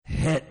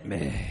Hit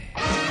me.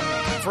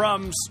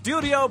 From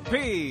Studio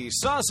P,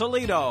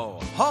 Sausalito,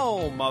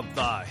 home of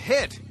the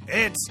hit,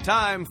 it's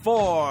time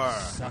for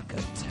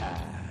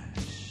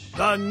Succotash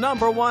the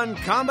 #1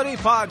 comedy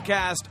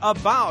podcast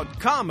about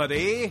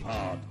comedy.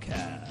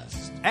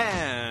 Podcast.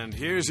 And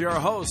here's your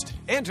host,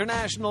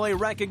 internationally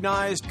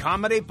recognized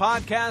comedy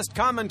podcast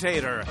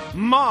commentator,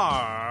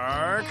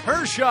 Mark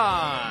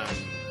Hershon.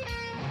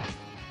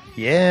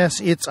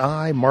 Yes, it's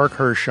I, Mark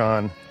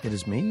Hershon. It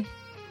is me?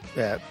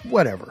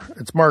 Whatever.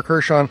 It's Mark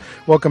Hershon.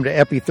 Welcome to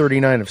Epi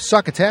 39 of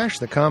Succotash,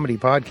 the comedy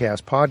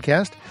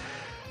podcast.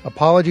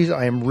 Apologies,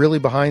 I am really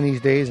behind these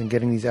days in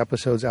getting these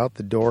episodes out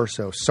the door,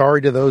 so sorry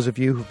to those of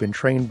you who've been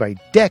trained by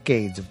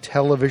decades of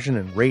television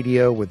and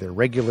radio with their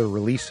regular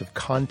release of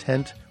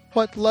content.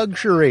 What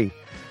luxury!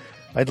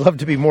 I'd love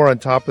to be more on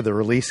top of the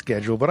release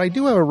schedule, but I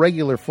do have a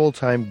regular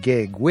full-time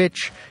gig,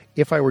 which,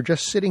 if I were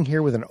just sitting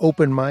here with an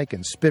open mic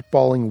and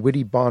spitballing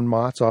witty bon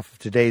mots off of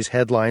today's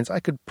headlines,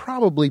 I could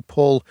probably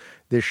pull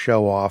this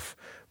show off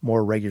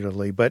more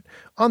regularly. But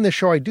on this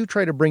show, I do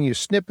try to bring you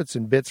snippets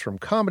and bits from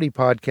comedy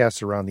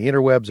podcasts around the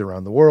interwebs,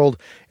 around the world,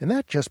 and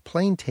that just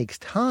plain takes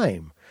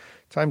time.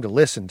 Time to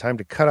listen, time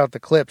to cut out the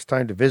clips,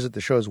 time to visit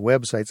the show's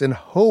websites and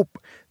hope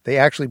they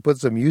actually put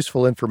some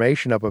useful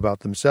information up about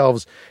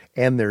themselves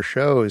and their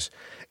shows.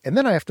 And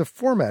then I have to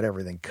format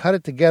everything, cut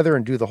it together,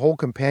 and do the whole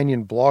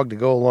companion blog to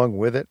go along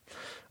with it.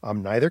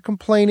 I'm neither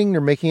complaining nor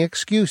making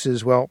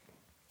excuses. Well,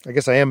 I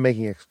guess I am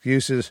making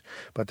excuses,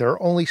 but there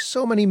are only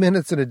so many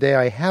minutes in a day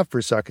I have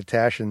for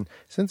Succotash, and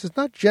since it's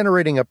not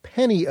generating a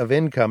penny of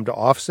income to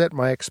offset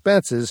my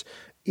expenses,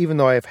 even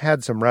though I have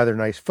had some rather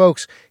nice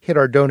folks hit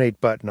our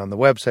donate button on the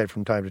website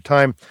from time to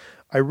time,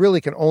 I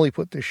really can only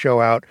put this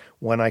show out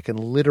when I can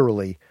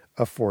literally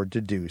afford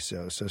to do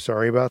so. So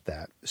sorry about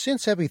that.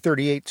 Since Epi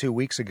 38 2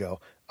 weeks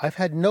ago, I've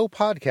had no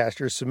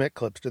podcasters submit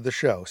clips to the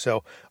show.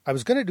 So I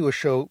was going to do a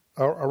show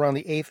around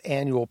the 8th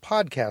Annual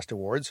Podcast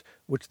Awards,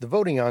 which the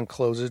voting on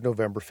closes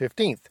November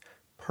 15th.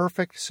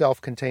 Perfect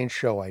self-contained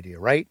show idea,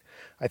 right?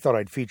 I thought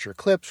I'd feature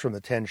clips from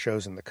the 10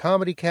 shows in the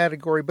comedy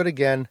category, but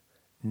again,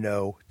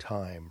 no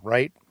time,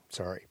 right?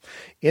 Sorry.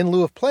 In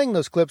lieu of playing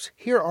those clips,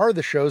 here are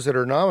the shows that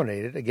are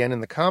nominated, again in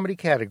the comedy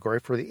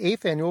category, for the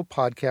 8th Annual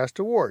Podcast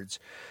Awards.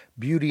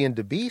 Beauty and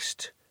the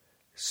Beast,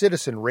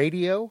 Citizen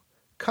Radio,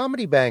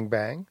 Comedy Bang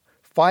Bang,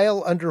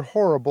 File Under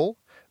Horrible,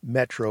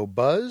 Metro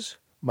Buzz,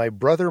 My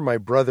Brother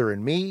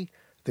and Me,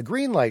 The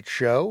Greenlight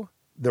Show,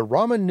 The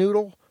Ramen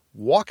Noodle,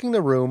 Walking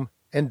the Room,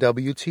 and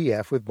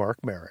WTF with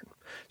Mark Maron.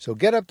 So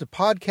get up to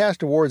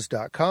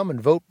podcastawards.com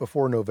and vote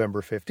before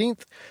November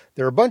 15th.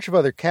 There are a bunch of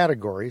other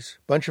categories,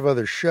 a bunch of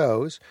other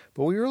shows,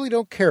 but we really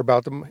don't care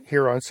about them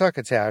here on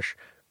Succotash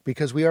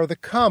because we are the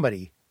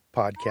comedy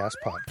podcast.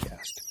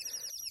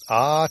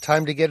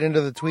 Time to get into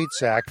the tweet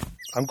sack.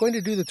 I'm going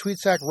to do the tweet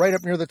sack right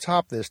up near the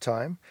top this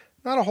time.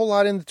 Not a whole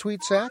lot in the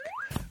tweet sack.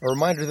 A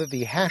reminder that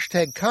the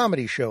hashtag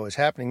comedy show is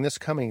happening this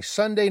coming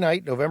Sunday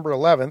night, November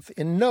 11th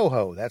in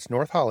NoHo, that's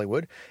North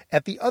Hollywood,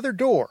 at the Other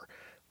Door,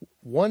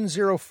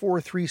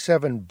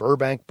 10437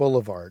 Burbank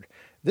Boulevard.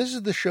 This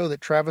is the show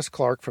that Travis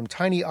Clark from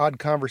Tiny Odd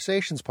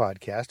Conversations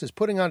podcast is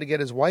putting on to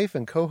get his wife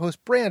and co-host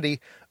Brandy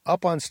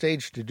up on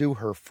stage to do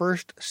her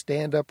first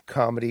stand-up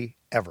comedy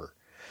ever.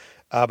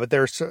 But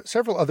there are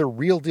several other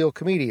real-deal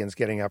comedians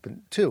getting up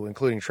too,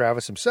 including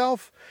Travis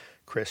himself,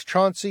 Chris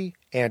Chauncey,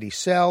 Andy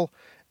Sell,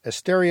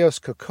 Asterios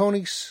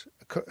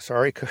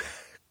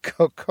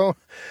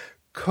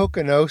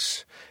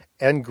Kokonos,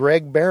 and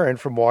Greg Barron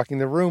from Walking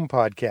the Room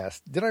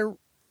podcast. Did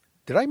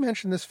I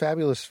mention this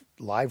fabulous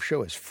live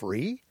show is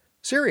free?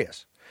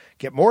 Serious.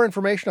 Get more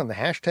information on the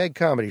hashtag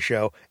comedy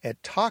show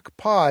at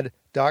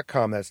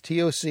talkpod.com. That's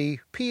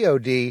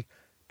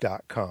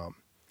TOCPOD.com.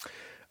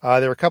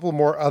 There are a couple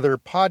more other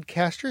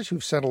podcasters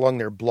who've sent along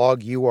their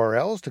blog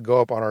URLs to go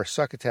up on our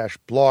Succotash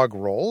blog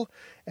roll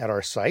at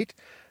our site.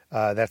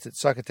 That's at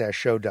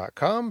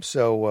succotashshow.com.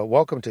 So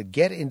welcome to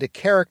Get Into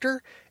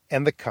Character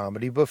and the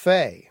Comedy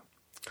Buffet.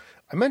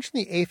 I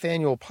mentioned the 8th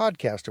Annual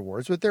Podcast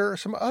Awards, but there are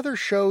some other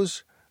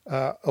shows,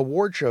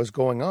 award shows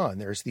going on.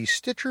 There's the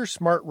Stitcher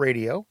Smart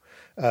Radio.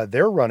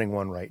 They're running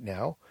one right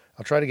now.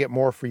 I'll try to get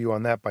more for you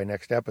on that by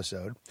next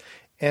episode.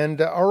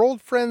 And our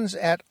old friends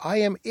at I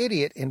Am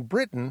Idiot in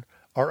Britain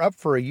are up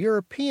for a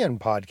European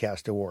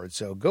Podcast Award.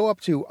 So go up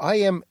to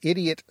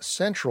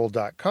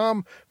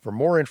IamIdiotCentral.com for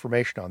more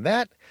information on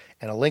that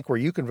and a link where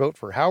you can vote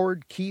for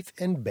Howard, Keith,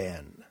 and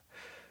Ben.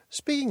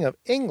 Speaking of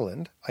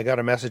England, I got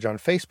a message on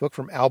Facebook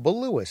from Alba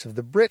Lewis of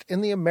the Brit in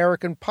the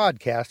American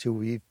podcast who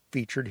we've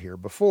featured here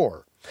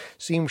before.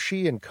 Seems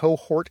she and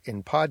cohort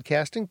in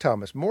podcasting,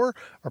 Thomas Moore,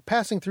 are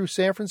passing through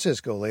San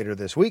Francisco later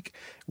this week.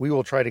 We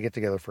will try to get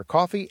together for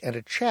coffee and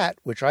a chat,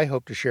 which I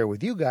hope to share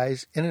with you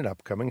guys in an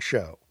upcoming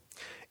show.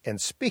 And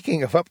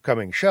speaking of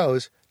upcoming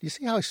shows, do you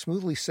see how I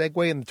smoothly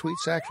segue in the tweet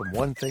sack from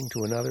one thing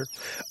to another?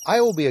 I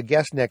will be a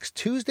guest next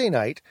Tuesday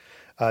night.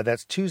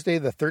 That's Tuesday,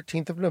 the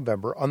 13th of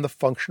November, on the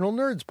Functional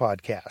Nerds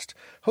podcast,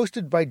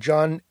 hosted by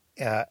John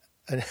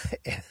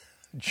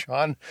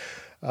John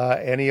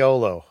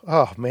Aniolo.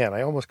 Oh, man,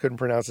 I almost couldn't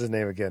pronounce his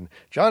name again.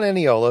 John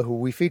Aniolo, who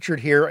we featured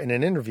here in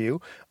an interview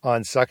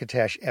on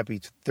Succotash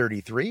Epi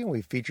 33, and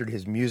we featured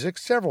his music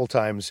several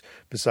times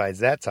besides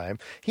that time.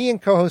 He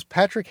and co-host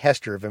Patrick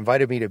Hester have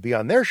invited me to be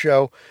on their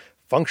show,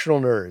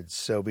 Functional Nerds.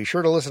 So be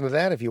sure to listen to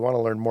that if you want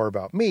to learn more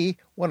about me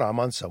when I'm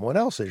on someone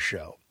else's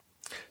show.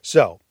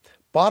 So,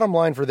 bottom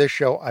line for this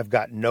show, I've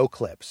got no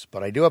clips,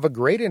 but I do have a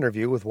great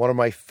interview with one of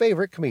my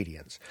favorite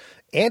comedians.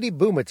 Andy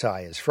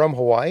Bumatai is from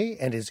Hawaii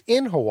and is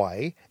in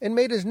Hawaii and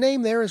made his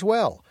name there as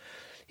well.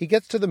 He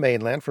gets to the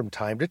mainland from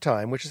time to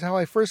time, which is how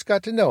I first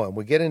got to know him.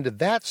 We get into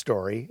that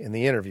story in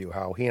the interview,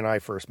 how he and I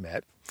first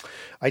met.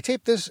 I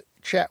taped this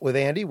chat with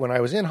Andy when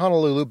I was in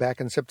Honolulu back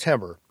in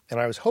September, and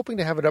I was hoping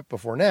to have it up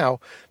before now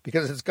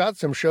because it's got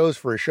some shows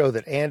for a show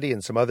that Andy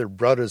and some other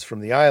brothers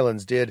from the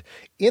islands did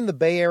in the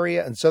Bay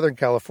Area and Southern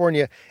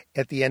California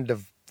at the end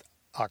of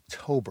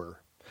October.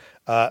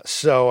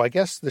 So I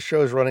guess the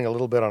show's running a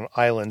little bit on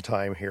island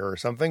time here or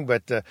something,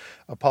 but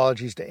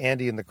apologies to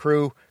Andy and the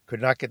crew.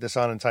 Could not get this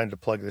on in time to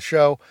plug the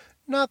show.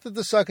 Not that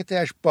the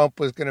Succotash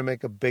bump was going to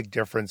make a big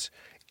difference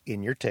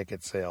in your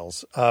ticket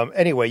sales.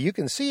 Anyway, you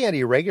can see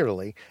Andy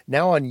regularly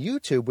now on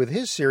YouTube with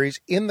his series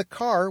In the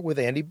Car with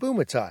Andy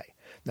Bumatai.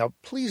 Now,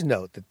 please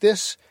note that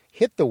this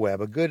hit the web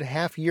a good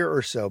half year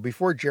or so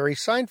before Jerry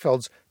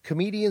Seinfeld's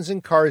Comedians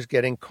in Cars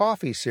Getting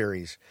Coffee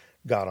series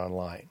got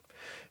online.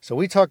 So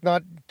we talk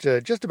not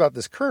just about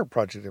this current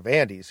project of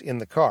Andy's, In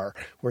the Car,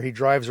 where he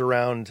drives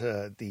around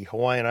the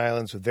Hawaiian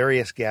Islands with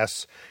various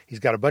guests. He's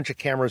got a bunch of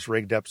cameras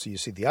rigged up so you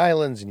see the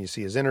islands and you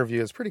see his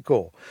interview. It's pretty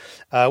cool.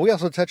 We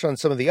also touch on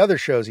some of the other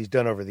shows he's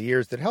done over the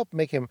years that help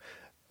make him,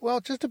 well,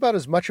 just about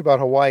as much about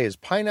Hawaii as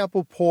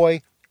pineapple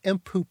poi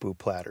and poo-poo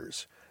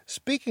platters.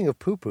 Speaking of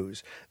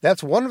poo-poos,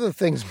 that's one of the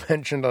things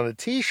mentioned on a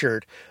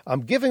T-shirt I'm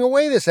giving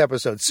away this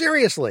episode.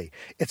 Seriously,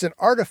 it's an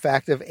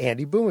artifact of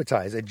Andy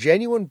Bumatai's, a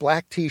genuine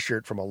black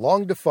T-shirt from a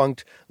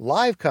long-defunct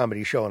live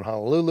comedy show in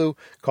Honolulu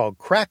called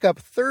Crack Up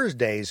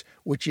Thursdays,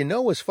 which you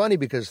know was funny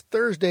because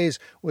Thursdays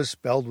was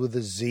spelled with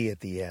a Z at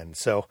the end.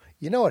 So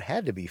you know it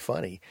had to be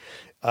funny.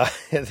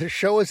 The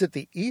show is at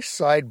the East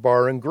Side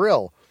Bar and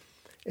Grill.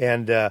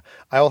 And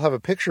I'll have a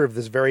picture of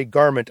this very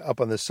garment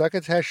up on the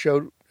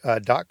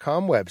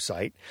SuccotashShow.com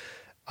website.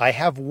 I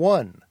have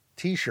one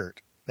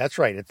T-shirt. That's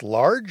right. It's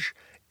large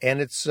and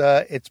it's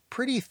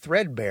pretty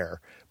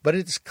threadbare, but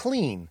it's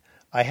clean.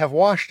 I have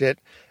washed it.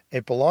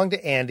 It belonged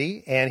to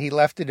Andy, and he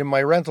left it in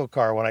my rental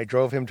car when I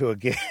drove him to a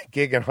gig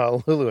in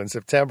Honolulu in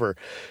September.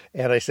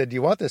 And I said, "Do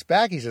you want this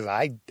back?" He says,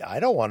 I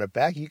don't want it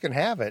back. You can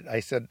have it.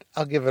 I said,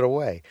 "I'll give it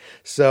away."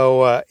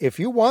 So if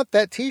you want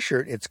that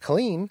T-shirt, it's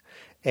clean.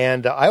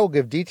 And I will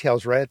give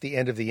details right at the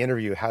end of the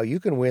interview how you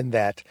can win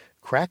that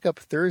Crack Up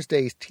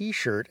Thursdays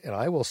T-shirt, and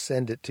I will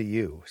send it to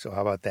you. So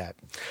how about that?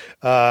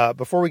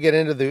 Before we get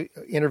into the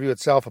interview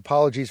itself,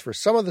 apologies for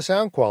some of the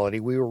sound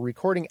quality. We were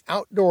recording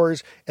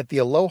outdoors at the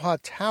Aloha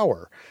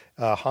Tower,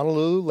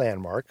 Honolulu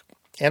landmark,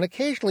 and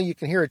occasionally you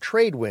can hear a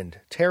trade wind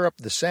tear up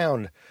the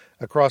sound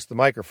across the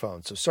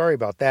microphone. So sorry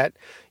about that.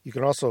 You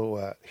can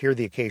also hear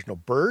the occasional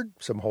bird,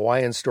 some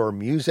Hawaiian store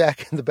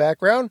muzak in the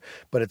background,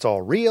 but it's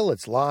all real,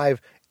 it's live,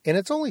 and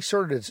it's only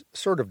sort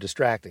of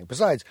distracting.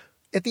 Besides,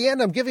 at the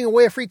end, I'm giving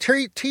away a free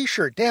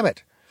T-shirt. Damn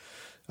it.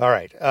 All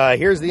right.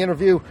 Here's the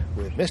interview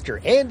with Mr.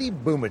 Andy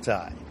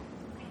Bumatai.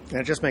 And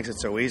it just makes it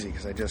so easy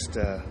because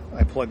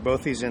I plug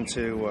both these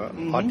into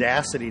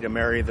Audacity to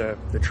marry the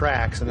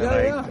tracks. And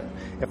then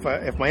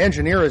if my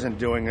engineer isn't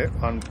doing it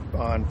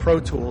on Pro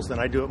Tools, then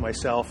I do it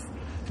myself,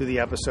 do the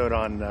episode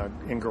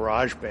in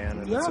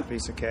GarageBand, and it's a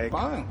piece of cake.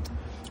 Fine.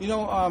 You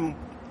know,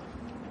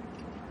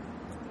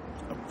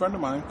 a friend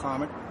of mine,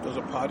 comic, does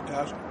a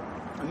podcast,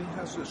 and he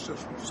has this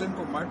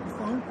single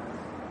microphone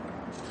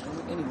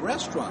in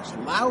restaurants,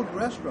 loud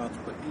restaurants,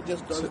 but he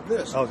just does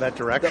this. Oh, that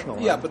directional.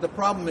 Yeah, but the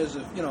problem is,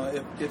 if you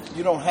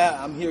don't have,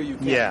 I'm here, you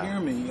can't hear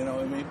me. You know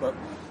what I mean? But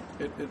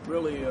it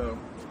really,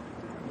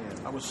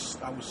 I was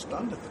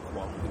stunned at the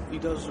quality. He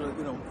does,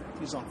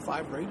 he's on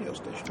 5 radio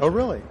stations. Oh,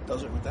 really?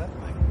 Does it with that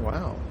thing.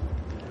 Wow.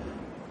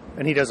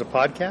 And he does a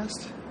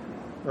podcast,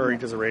 or he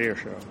does a radio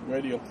show?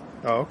 Radio.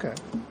 Oh, okay.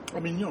 I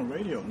mean,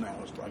 radio now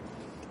is like,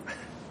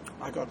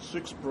 I got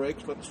 6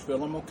 breaks, let's fill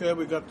them. Okay,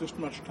 we got this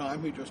much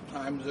time. He just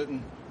times it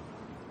and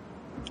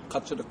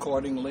cuts it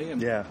accordingly.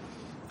 And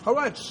all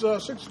right, it's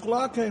 6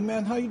 o'clock. Hey,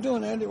 man, how you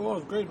doing, Andy? Oh,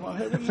 it's great. Well,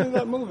 hey, did you see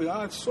that movie?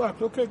 Oh, it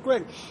sucked. Okay,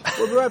 great.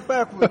 We'll be right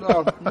back with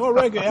more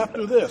reggae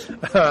after this.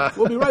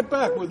 We'll be right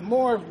back with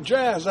more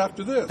jazz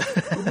after this.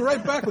 We'll be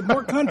right back with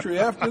more country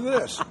after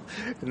this.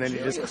 And then you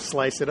just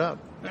slice it up.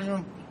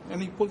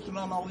 And he puts it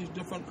on all these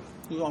different,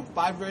 he's on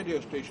 5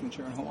 radio stations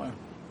here in Hawaii.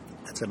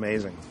 That's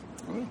amazing.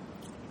 Yeah.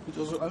 He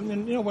does,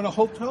 when a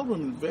hotel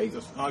room in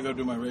Vegas, I got to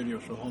do my radio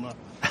show, hold on.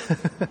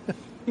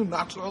 He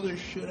knocks all this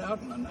shit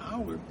out in an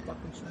hour,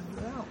 fucking sends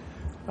it out.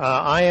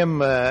 I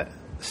am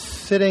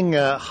sitting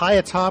high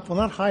atop, well,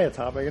 not high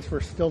atop, I guess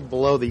we're still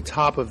below the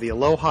top of the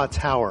Aloha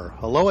Tower.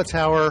 Aloha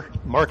Tower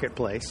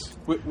Marketplace.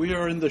 We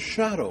are in the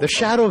shadow. The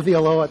shadow of the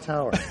Aloha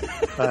Tower.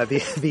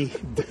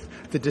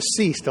 The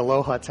deceased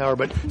Aloha Tower,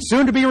 but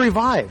soon to be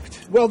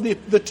revived. Well, the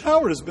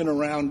tower has been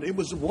around. It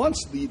was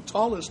once the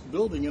tallest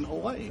building in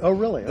Hawaii. Oh,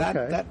 really?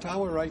 Okay. That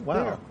tower right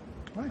there.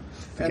 Right.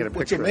 And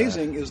what's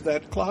amazing is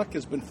that clock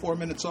has been 4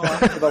 minutes off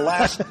for the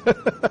last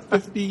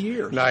 50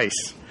 years.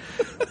 Nice.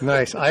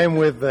 Nice. I am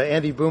with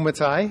Andy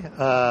Bumatai,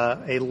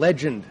 a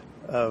legend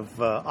of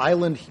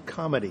island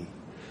comedy.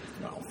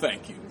 Oh,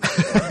 thank you.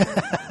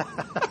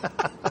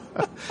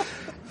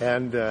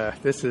 And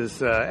this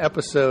is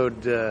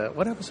episode,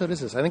 what episode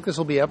is this? I think this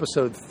will be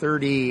episode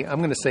 30, I'm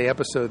going to say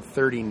episode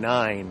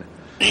 39.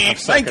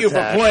 Thank you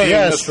for playing,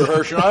 yes. Mr.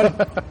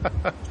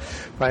 Hershon.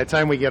 By the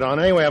time we get on.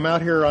 Anyway, I'm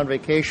out here on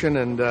vacation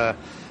and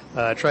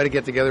try to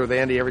get together with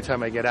Andy every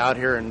time I get out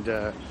here. And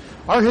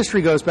our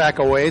history goes back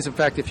a ways. In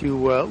fact, if you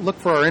look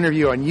for our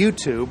interview on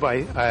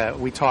YouTube,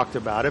 we talked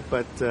about it.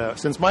 But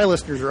since my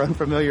listeners are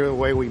unfamiliar with the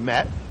way we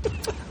met,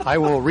 I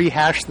will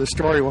rehash the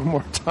story one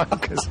more time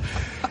because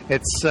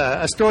it's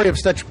a story of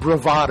such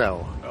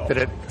bravado that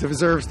it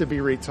deserves to be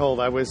retold.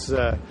 I was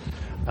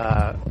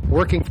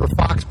working for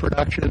Fox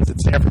Productions in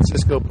San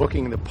Francisco,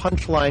 booking the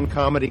Punchline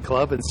Comedy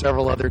Club and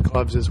several other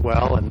clubs as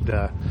well. And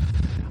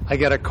I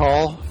get a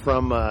call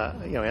from,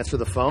 answer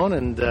the phone,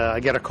 and I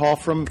get a call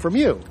from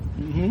you.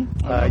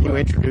 Mm-hmm. You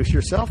introduce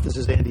yourself. This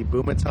is Andy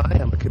Bumatai.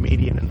 I'm a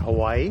comedian in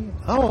Hawaii.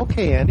 Oh,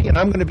 okay, Andy, and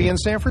I'm going to be in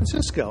San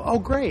Francisco. Oh,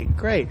 great.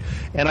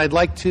 And I'd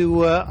like to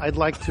work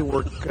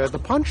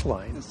the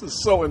Punchline. This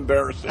is so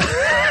embarrassing.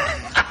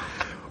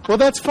 Well,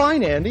 that's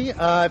fine, Andy.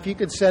 If you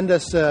could send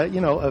us, a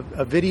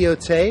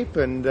videotape,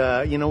 and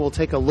we'll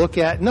take a look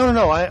at.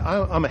 No.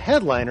 I'm a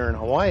headliner in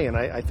Hawaii, and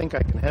I think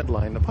I can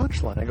headline the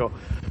Punchline. I go,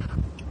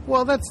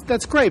 well,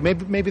 that's great.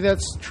 Maybe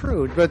that's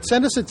true, but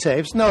send us a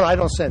tapes. No, I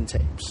don't send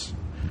tapes.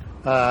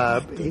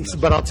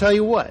 But I'll tell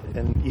you what,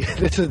 and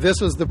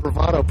this was the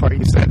bravado part.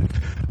 You said,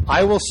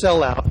 I will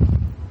sell out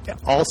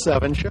all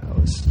 7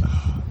 shows.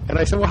 And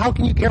I said, well, how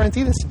can you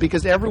guarantee this?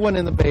 Because everyone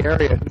in the Bay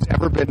Area who's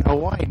ever been to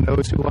Hawaii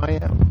knows who I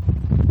am.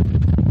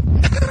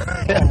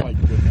 Oh, my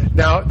goodness.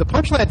 Now, the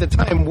Punchline at the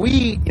time,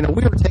 we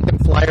were taking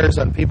flyers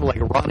on people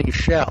like Ronnie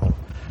Shell,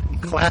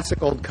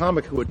 classic old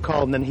comic who would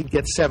call, and then he'd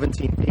get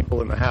 17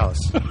 people in the house,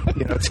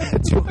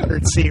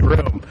 200-seat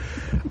room.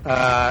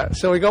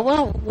 So we go,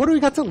 well, what do we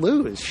got to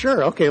lose?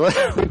 Sure, okay, we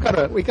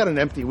got an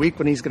empty week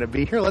when he's going to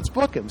be here. Let's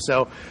book him.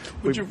 So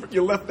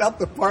you left out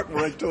the part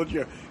where I told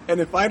you, and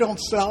if I don't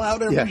sell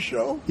out every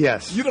show,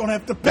 yes, you don't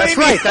have to pay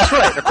me. That's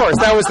right. Of course,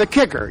 that was the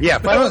kicker. Yeah,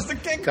 that was the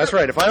kicker. That's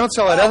right. If I don't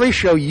sell out every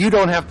show, you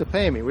don't have to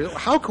pay me.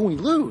 How can we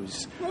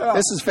lose? Yeah.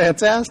 This is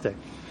fantastic.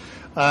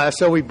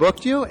 So we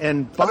booked you,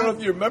 and I don't know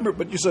if you remember,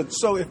 but you said,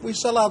 so if we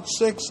sell out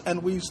 6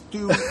 and we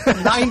do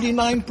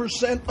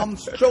 99% on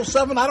show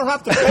 7, I don't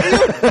have to pay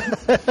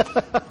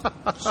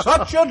you?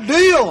 Such a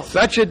deal.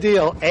 Such a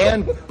deal.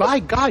 And by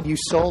God, you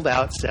sold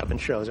out 7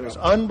 shows. It was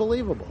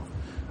unbelievable.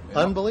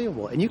 Yeah.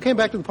 Unbelievable. And you came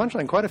back to the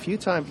Punchline quite a few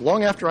times.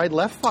 Long after I'd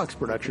left Fox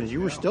Productions, you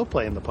were still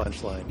playing the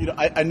Punchline.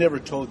 I never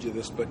told you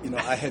this, but,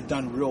 I had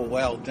done real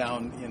well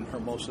down in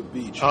Hermosa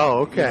Beach.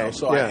 Oh, okay.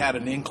 So I had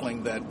an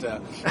inkling that,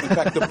 in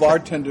fact, the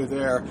bartender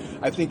there,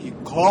 I think he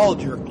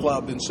called your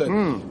club and said,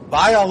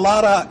 buy a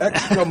lot of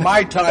extra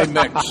Mai Tai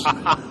mix.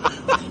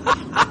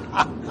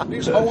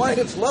 These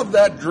Hawaiians love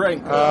that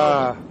drink.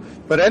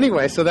 But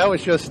anyway, so that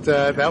was just,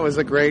 that was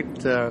a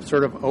great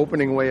sort of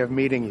opening way of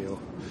meeting you.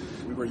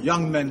 We were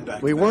young men back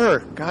then. We were.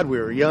 God, we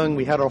were young.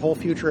 We had our whole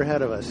future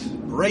ahead of us.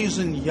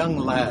 Brazen young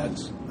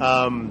lads.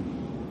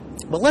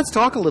 But let's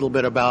talk a little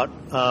bit about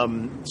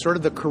sort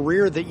of the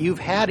career that you've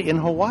had in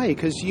Hawaii,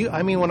 because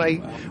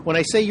when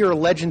I say you're a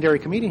legendary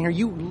comedian here,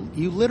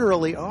 you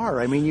literally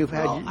are. I mean, you've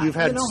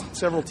had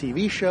several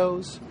TV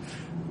shows,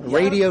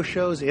 radio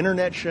shows,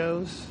 internet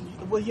shows.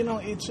 Well,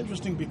 it's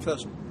interesting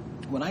because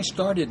when I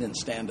started in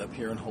stand-up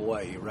here in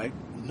Hawaii, right,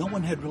 no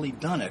one had really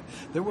done it.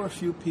 There were a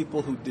few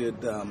people who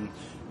did,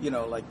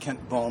 like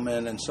Kent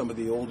Bowman and some of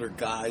the older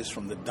guys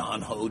from the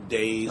Don Ho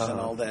days and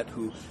all that,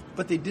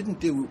 but they didn't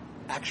do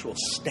actual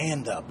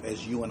stand-up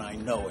as you and I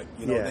know it.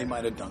 They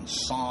might have done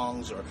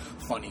songs or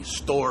funny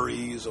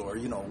stories or,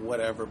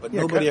 whatever, but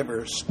nobody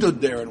ever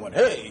stood there and went,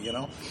 hey,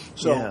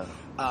 So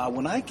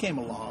when I came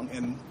along,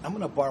 and I'm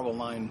going to borrow a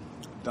line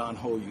Don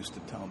Ho used to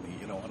tell me,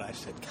 when I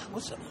said, God,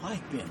 what's it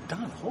like being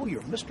Don Ho?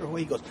 You're Mr. Ho.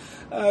 He goes,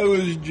 I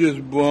was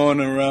just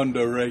born around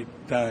the right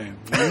time,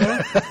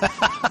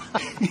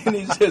 And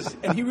he says,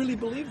 and he really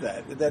believed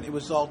that it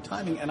was all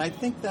timing. And I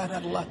think that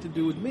had a lot to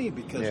do with me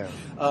because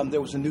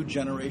there was a new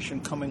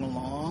generation coming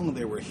along.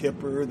 They were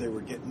hipper. They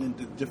were getting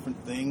into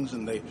different things.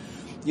 And they,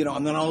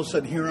 and then all of a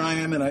sudden here I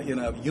am in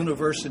a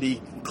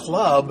university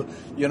club,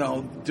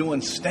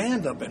 doing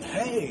stand-up. And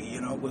hey,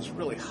 it was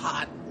really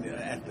hot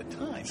at the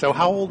time. So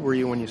how old were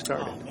you when you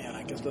started? Oh, man,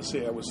 I guess, let's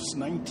say I was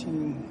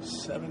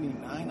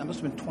 1979. I must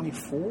have been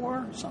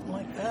 24, something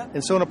like that.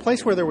 And so in a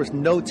place where there was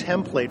no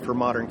template for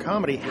modern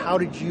comedy, how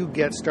did you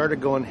get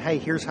started going, hey,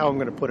 here's how I'm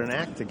going to put an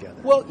act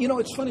together? Well,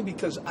 it's funny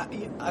because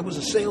I was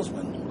a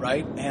salesman,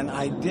 right? And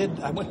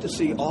I went to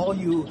see All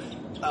You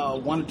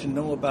Wanted to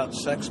Know About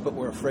Sex But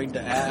Were Afraid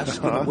to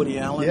Ask, Woody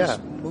Allen's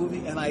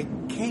movie. And I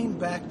came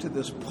back to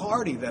this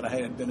party that I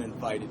had been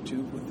invited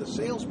to with the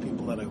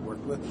salespeople that I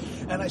worked with.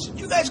 And I said,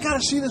 you guys got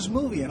to see this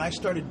movie. And I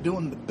started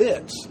doing the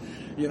bits,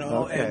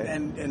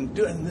 and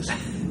doing this.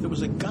 There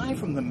was a guy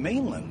from the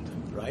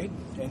mainland, right?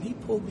 And he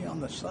pulled me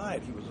on the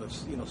side. He was a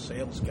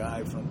sales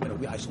guy from,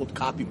 I sold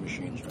copy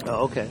machines, right?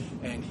 Oh, okay.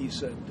 And he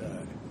said,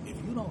 if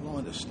you don't go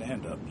into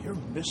stand-up, you're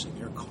missing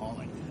your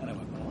calling. And I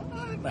went,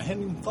 I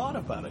hadn't even thought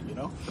about it,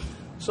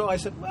 So I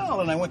said,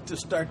 and I went to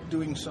start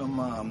doing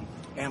some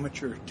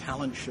amateur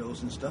talent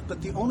shows and stuff.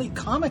 But the only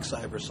comics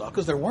I ever saw,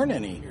 because there weren't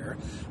any here,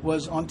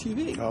 was on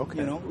TV.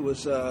 Okay. It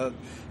was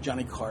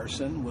Johnny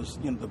Carson was,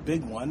 the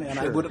big one. And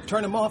Sure. I would have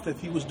turned him off if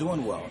he was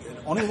doing well.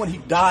 Only when he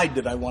died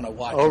did I want to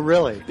watch Oh, him.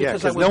 really? Yeah,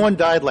 because no one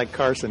died like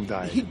Carson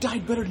died. He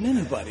died better than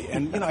anybody.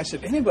 And, I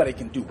said, anybody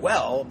can do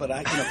well, but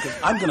because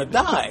I'm going to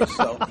die.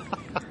 So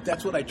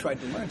that's what I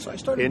tried to learn. So I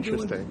started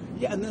Interesting.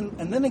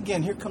 and then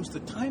again, here comes the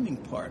timing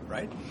part,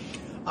 right?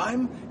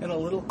 I'm in a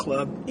little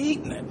club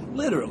eating it,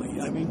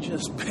 literally. I mean,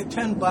 just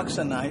 $10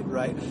 a night,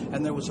 right?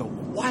 And there was a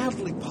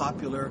wildly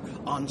popular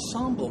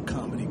ensemble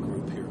comedy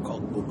group here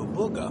called Booga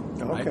Booga,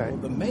 right? Okay. Well,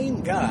 the main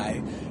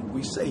guy,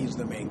 we say he's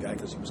the main guy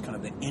because he was kind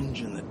of the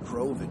engine that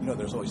drove it.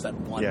 There's always that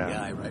one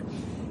guy, right?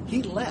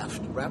 He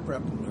left, Rap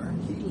Rappler,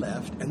 he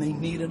left, and they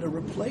needed a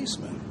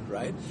replacement,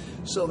 right?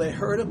 So they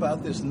heard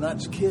about this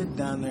nuts kid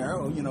down there,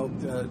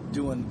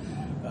 doing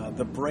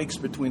the breaks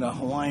between a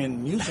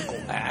Hawaiian musical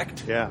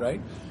act, right?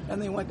 And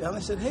they went down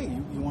and said, hey,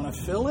 you want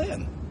to fill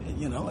in?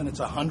 And it's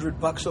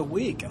 $100 a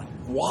week. And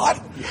what?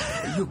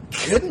 Are you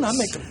kidding? I'm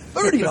making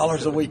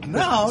 $30 a week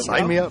now.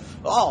 Sign me up.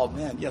 Oh,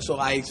 man. Yeah, so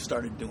I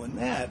started doing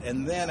that.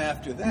 And then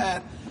after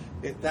that,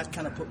 that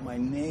kind of put my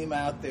name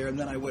out there. And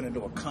then I went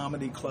into a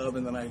comedy club,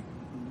 and then I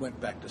went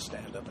back to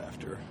stand-up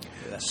after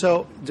that.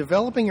 So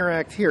developing your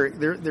act here,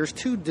 there's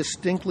two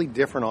distinctly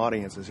different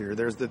audiences here.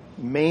 There's the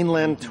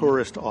mainland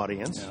tourist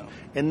audience,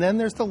 and then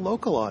there's the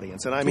local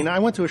audience. And I mean, I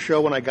went to a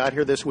show when I got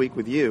here this week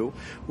with you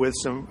with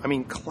some,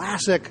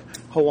 classic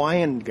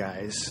Hawaiian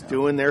guys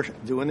doing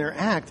their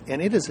act,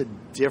 and it is a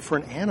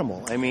different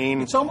animal. I mean,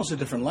 it's almost a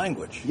different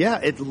language. Yeah,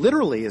 it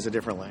literally is a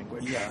different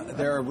language. Yeah,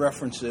 there are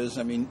references.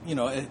 I mean,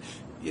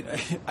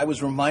 I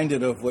was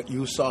reminded of what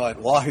you saw at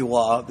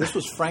Wahiwa. This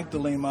was Frank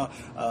DeLima,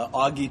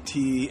 Augie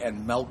T,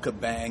 and Melka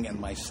Bang, and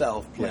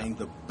myself playing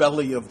the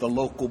belly of the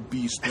local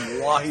beast,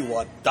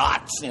 Wahiwa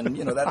Dots, and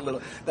that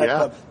little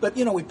club. But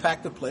we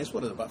packed the place.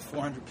 What is it, about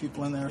 400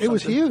 people in there? It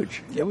was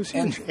huge. It was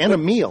huge, and a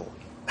meal.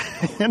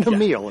 And a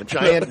meal, a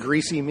giant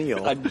greasy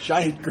meal. A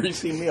giant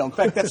greasy meal. In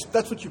fact,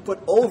 that's what you put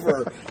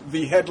over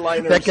the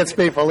headliner. That gets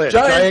people in.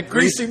 Giant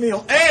greasy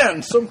meal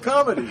and some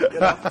comedy.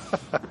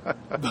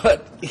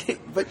 But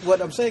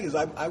what I'm saying is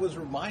I was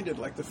reminded,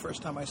 like the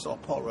first time I saw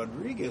Paul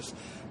Rodriguez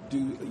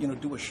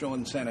do a show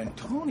in San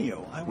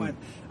Antonio. I went,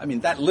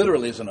 that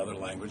literally is another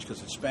language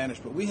because it's Spanish,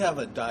 but we have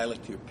a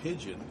dialect here,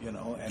 Pidgin,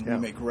 and we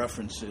make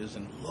references,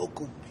 and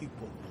local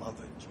people love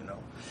it,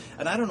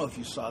 And I don't know if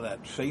you saw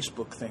that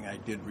Facebook thing I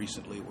did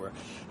recently where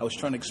I was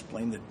trying to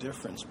explain the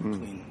difference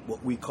between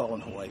what we call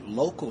in Hawaii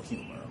local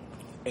humor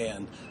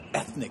and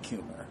ethnic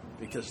humor.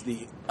 Because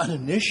the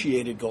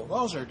uninitiated go,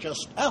 those are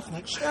just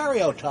ethnic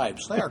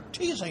stereotypes. They are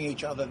teasing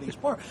each other. These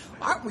poor,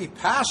 aren't we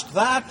past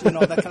that?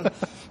 That kind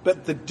of.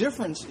 But the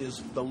difference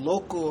is the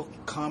local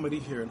comedy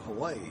here in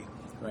Hawaii,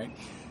 right,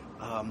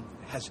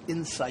 has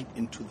insight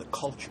into the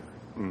culture.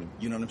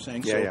 You know what I'm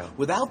saying? Yeah, so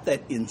without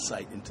that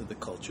insight into the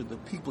culture, the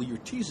people you're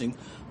teasing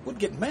would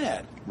get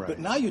mad. Right. But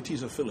now you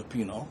tease a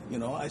Filipino,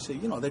 I say,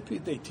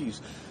 they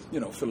tease,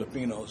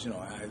 Filipinos,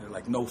 either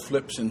like no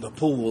flips in the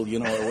pool,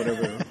 or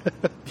whatever,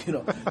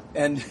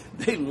 and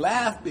they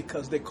laugh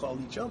because they call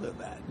each other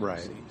that. Right.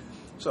 See?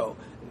 So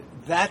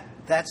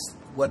that's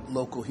what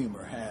local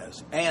humor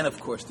has. And of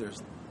course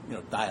there's,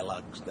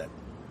 dialogues that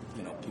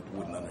people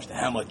wouldn't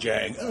understand.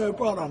 Hamajang, hey,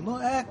 bro, I'm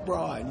not act,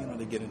 bro. And,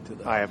 they get into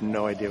that. I have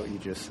no idea what you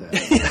just said.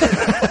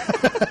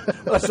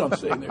 That's what I'm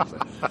saying there.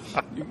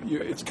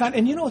 It's kind of,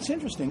 and what's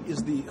interesting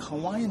is the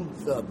Hawaiian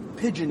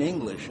Pidgin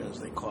English, as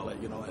they call it,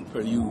 and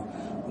for you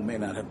who may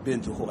not have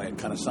been to Hawaii, it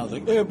kind of sounds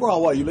like, hey, bro,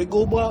 what, you like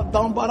go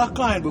down by that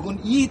kind, we're going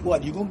to eat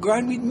what? You going to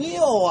grind with me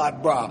or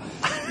what, bro?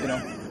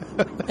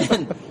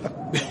 And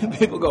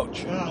people go,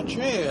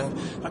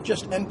 I've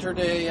just entered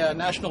a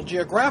National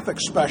Geographic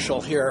special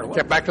here.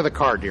 Get back to the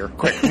car, dear.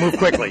 Quick, move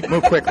quickly,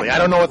 move quickly. I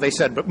don't know what they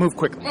said, but move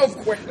quickly. Move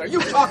quickly. Are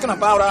you talking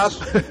about us?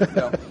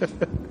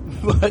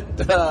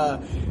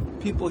 But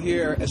people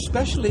here,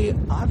 especially,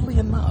 oddly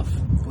enough,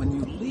 when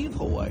you leave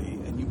Hawaii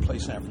and you play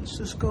San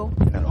Francisco,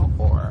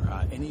 or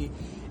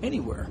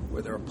anywhere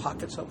where there are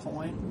pockets of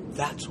Hawaiian,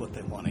 that's what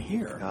they want to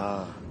hear.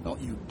 Don't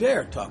you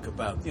dare talk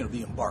about, the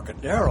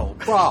Embarcadero.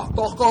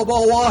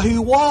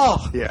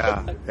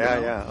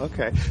 Yeah.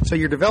 Okay. So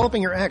you're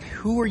developing your act.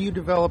 Who are you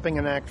developing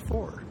an act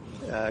for?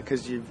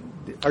 Because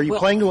are you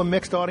playing to a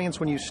mixed audience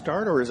when you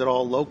start, or is it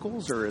all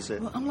locals, or is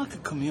it? Well, I'm like a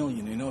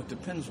chameleon. It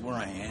depends where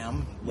I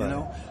am.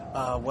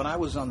 When I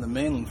was on the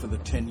mainland for the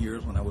 10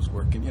 years when I was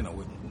working,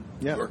 with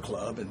your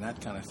club and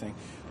that kind of thing.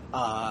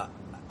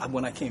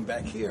 When I came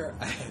back here,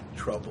 I had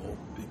trouble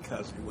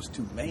because it was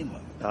too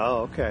mainland.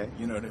 Oh, okay.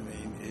 You know what I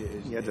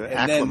mean? You had to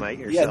acclimate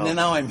yourself. Yeah, and then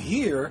now I'm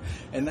here,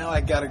 and now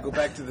I got to go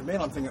back to the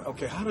mainland. I'm thinking,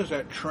 okay, how does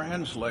that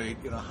translate?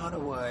 How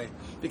do I?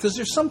 Because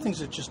there's some things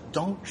that just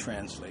don't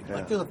translate.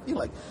 Yeah.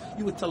 Like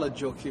you would tell a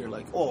joke here,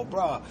 like, oh,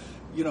 brah,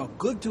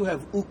 good to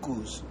have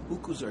ukus.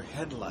 Ukus are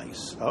head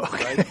lice,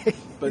 right?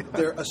 But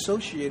they're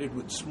associated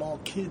with small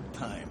kid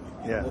time.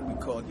 What we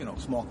call,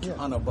 small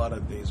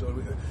Hanabata days.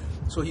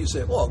 So he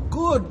said, oh,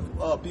 good,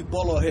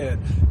 Bibolo head,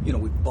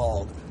 with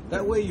bald.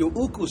 That way your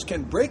ukus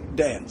can break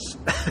dance.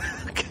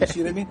 Okay. You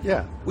see what I mean?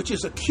 Yeah. Which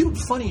is a cute,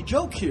 funny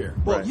joke here.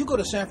 Well, you go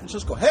to San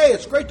Francisco, hey,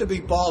 it's great to be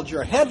bald.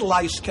 Your head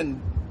lice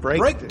can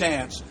break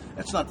dance.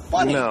 That's not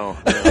funny. No.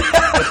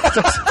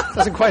 It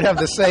doesn't quite have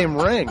the same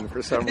ring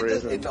for some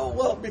reason.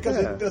 Because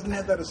it doesn't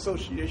have that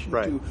association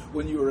to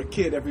when you were a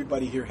kid,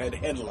 everybody here had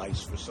head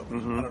lice for some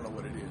reason. I don't know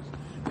what it is.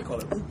 They call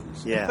it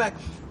ukus. Yeah. In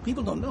fact,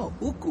 people don't know.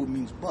 Uku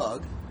means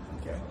bug,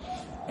 okay?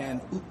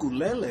 And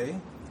ukulele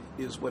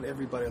is what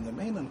everybody on the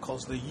mainland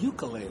calls the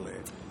ukulele.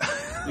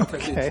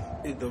 Because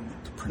the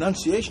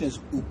pronunciation is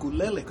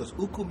ukulele, because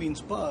uku means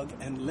bug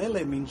and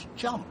lele means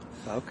jump.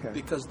 Okay.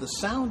 Because the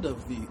sound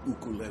of the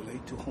ukulele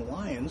to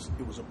Hawaiians,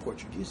 it was a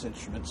Portuguese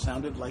instrument,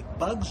 sounded like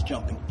bugs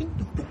jumping. Ding,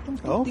 ding, ding, ding,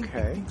 ding, ding,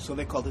 ding, ding. So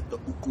they called it the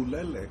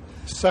ukulele.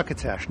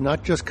 Succotash,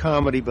 not just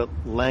comedy, but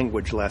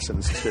language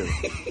lessons too.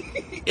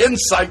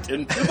 Insight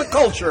into the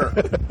culture.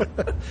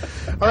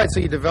 All right, so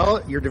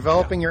you're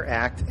developing your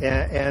act,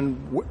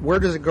 and where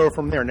does it go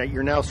from there? Now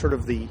you're now sort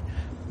of the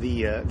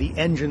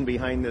engine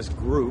behind this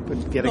group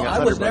and getting $100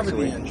 I was never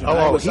the engine. Oh,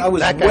 I was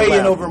way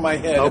in over my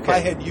head. Okay. If I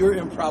had your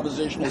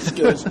improvisational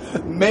skills,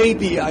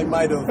 maybe I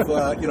might have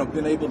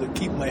been able to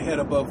keep my head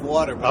above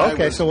water.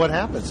 But so what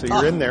happened? So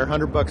you're in there,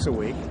 $100 a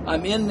week.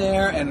 I'm in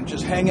there and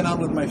just hanging out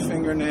with my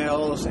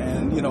fingernails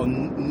and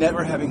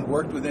never having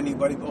worked with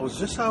anybody. Oh, is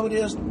this how it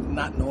is?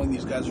 Not knowing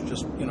these guys are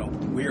just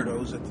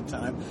weirdos at the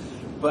time.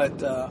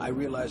 But I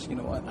realized,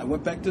 I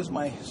went back to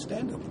my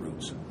stand-up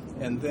roots.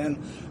 And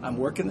then I'm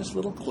working this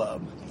little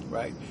club,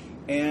 right?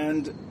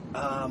 And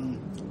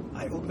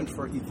I opened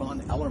for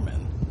Yvonne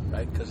Ellerman,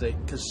 right?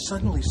 Because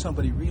suddenly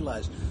somebody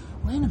realized,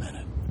 wait a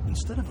minute,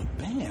 instead of a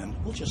band,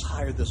 we'll just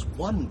hire this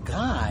one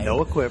guy.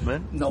 No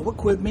equipment.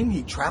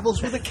 He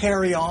travels with a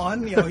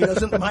carry-on. He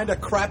doesn't mind a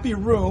crappy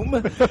room.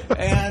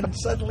 And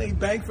suddenly,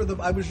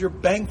 I was your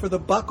bang for the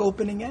buck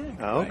opening act.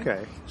 Oh, right?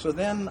 Okay. So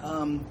then,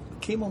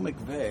 Kimo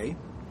McVeigh,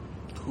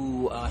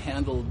 who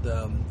handled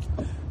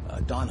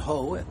Don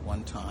Ho at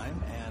one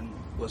time and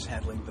was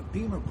handling the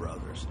Beamer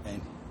Brothers,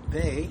 and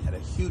they had a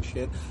huge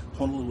hit,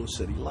 Honolulu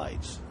City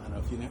Lights. I don't know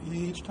if you know,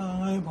 each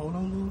time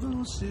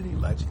Honolulu City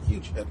Lights,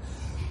 huge hit.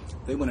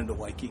 They went into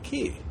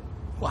Waikiki.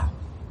 Wow.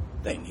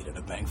 They needed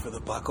a bang for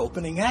the buck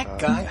opening act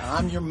guy.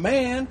 I'm your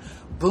man.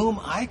 Boom,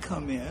 I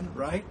come in,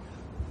 right?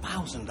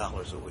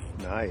 $1,000 a week.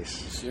 Nice.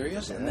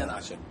 Serious? Yeah. And then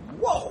I said,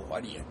 whoa, are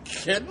you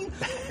kidding?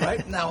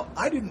 Right? Now,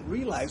 I didn't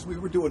realize we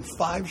were doing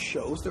 5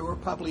 shows. There were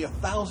probably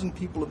 1,000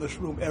 people in this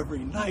room every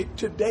night.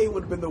 Today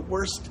would have been the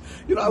worst.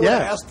 I would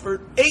have asked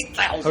for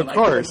 8,000. Of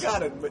course. I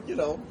could have got it,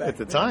 but, back at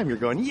the time, you're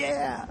going,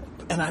 yeah.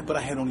 But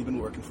I had only been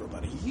working for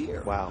about a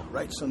year. Wow.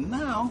 Right? So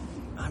now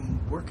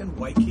I'm working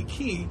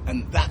Waikiki,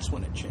 and that's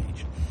when it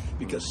changed.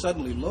 Because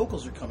suddenly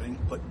locals are coming in,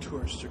 but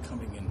tourists are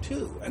coming in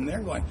too. And they're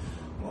going,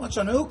 well, it's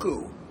an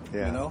uku.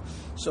 Yeah.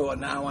 So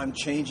now I'm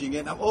changing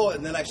it.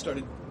 And then I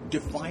started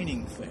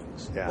defining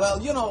things. Yeah.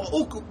 Well,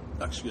 uku.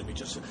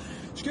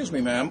 Excuse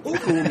me, ma'am.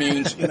 Uku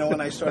means,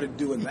 when I started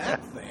doing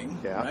that thing,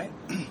 right?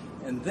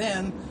 And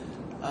then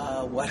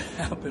what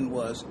happened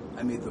was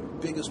I made the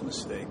biggest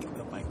mistake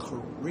of my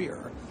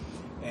career,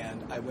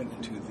 and I went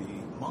into the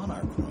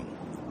Monarch Room,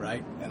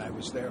 right? And I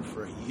was there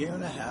for a year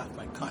and a half.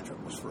 My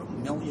contract was for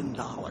 $1 million.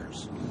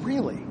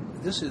 Really?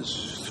 This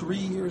is 3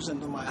 years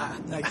into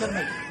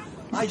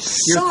I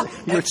suck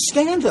at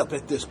stand-up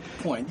at this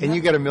point. And you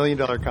got $1 million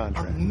contract.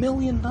 $1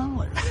 million.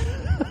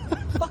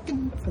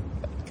 Fucking,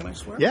 can I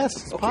swear? Yes,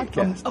 it's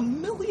podcast. $1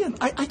 million.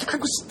 I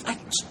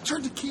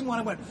turned to Kimo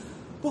and I went,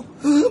 oh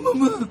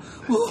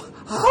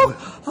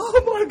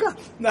my God.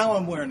 Now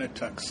I'm wearing a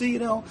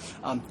tuxedo.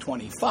 I'm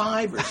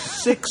 25 or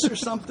 6 or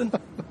something.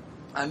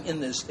 I'm in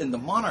the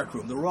Monarch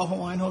Room, the Royal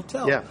Hawaiian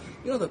Hotel. Yeah.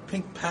 The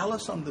Pink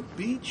Palace on the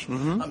beach.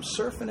 Mm-hmm. I'm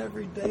surfing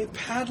every day,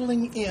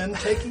 paddling in,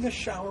 taking a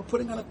shower,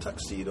 putting on a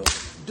tuxedo,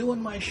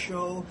 doing my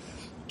show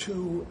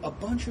to a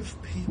bunch of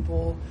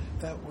people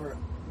that were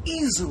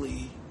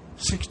easily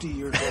 60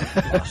 years old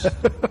plus.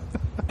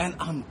 And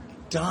I'm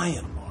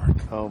dying, Mark. Mark.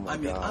 Oh my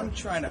God. I'm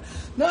trying to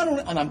not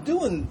only, and I'm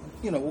doing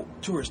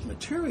tourist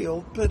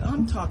material, but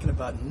I'm talking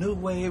about new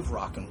wave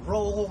rock and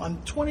roll.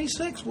 I'm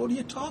 26. What do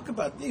you talk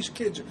about? These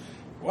kids.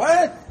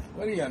 What?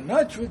 What are you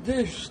nuts with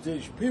this?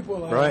 These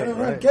people. I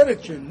don't get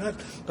it. You're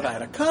nuts. But I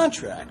had a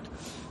contract,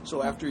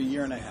 so after a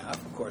year and a half,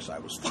 of course, I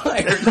was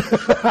fired.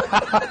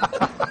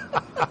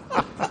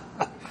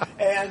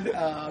 And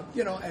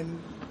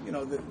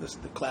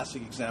the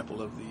classic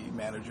example of the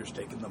managers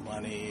taking the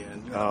money,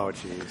 and oh,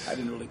 jeez, I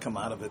didn't really come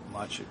out of it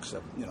much,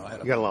 except you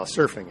got a lot of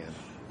surfing in.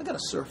 I got a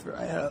surfer.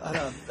 I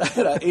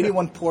had a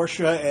 81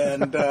 Porsche,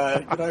 and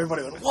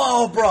everybody went,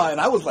 "Whoa, Brian!"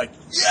 I was like,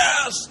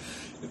 "Yes!"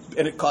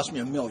 And it cost me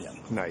 $1 million.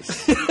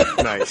 Nice,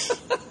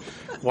 nice.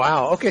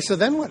 Wow. Okay, so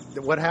then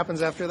what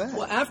happens after that?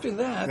 Well, after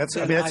that,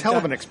 that's hell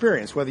of an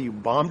experience, whether you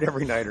bombed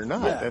every night or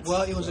not. Yeah,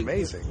 it was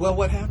amazing.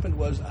 What happened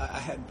was I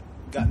had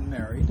gotten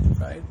married,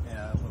 right?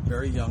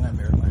 Very young, I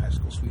married my high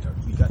school sweetheart.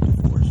 We got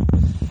divorced.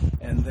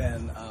 And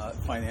then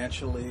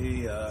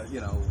financially,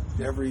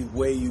 every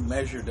way you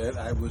measured it,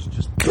 I was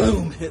just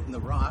boom, hitting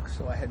the rocks.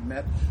 So I had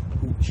met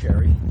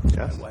Sherry,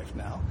 my wife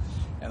now,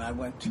 and I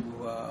went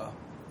to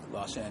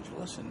Los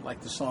Angeles and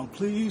liked the song,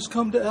 "Please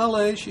Come to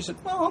L.A." She said,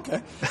 "Well,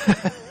 okay."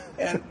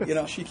 And,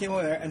 she came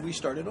over there and we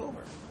started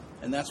over.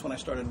 And that's when I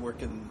started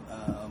working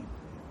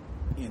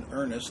in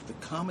earnest the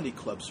comedy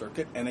club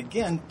circuit. And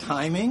again,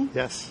 timing.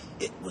 Yes.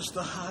 It was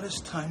the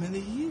hottest time in the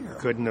year.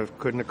 Couldn't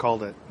have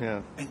called it.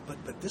 Yeah.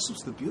 But this was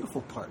the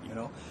beautiful part,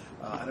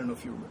 I don't know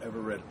if you ever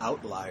read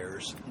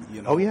Outliers.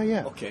 Oh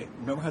yeah. Okay.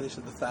 Remember how they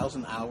said the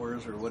 1,000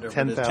 hours or whatever?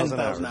 10,000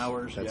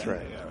 hours. That's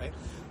right. Yeah, right.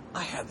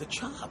 I had the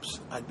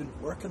chops. I'd been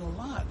working a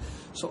lot.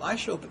 So I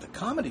show up at the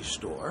Comedy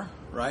Store,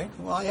 right?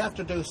 Well, I have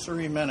to do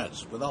 3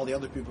 minutes with all the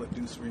other people that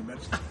do 3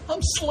 minutes.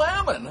 I'm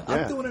slamming. Yeah.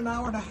 I'm doing an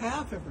hour and a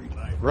half every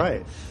night.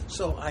 Right.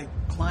 So I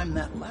climbed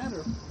that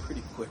ladder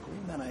pretty quickly,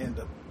 and then I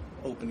ended up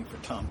opening for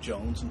Tom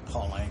Jones and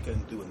Paul Anka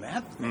and doing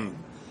that thing,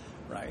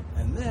 right?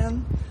 And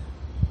then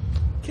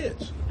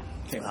kids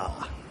came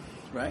along.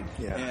 Right?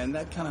 Yeah. And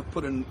that kind of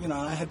put in,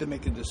 I had to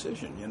make a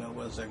decision,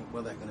 was I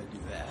going to do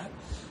that?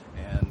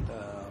 And,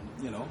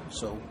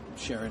 so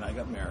Sherry and I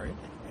got married,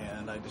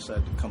 and I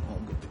decided to come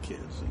home with the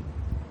kids and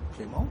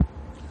came home.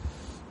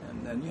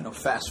 And then,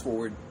 fast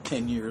forward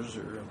 10 years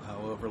or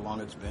however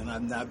long it's been.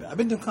 I've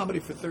been doing comedy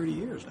for 30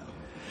 years now.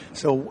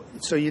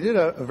 So you did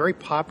a very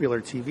popular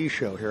TV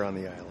show here on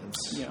the islands.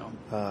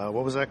 Yeah.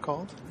 What was that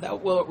called?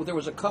 Well, there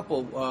was a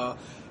couple.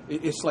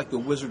 It's like the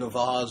Wizard of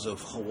Oz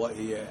of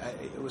Hawaii.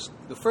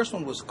 The first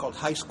one was called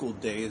High School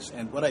Days,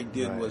 and what I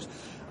did was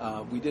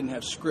we didn't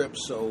have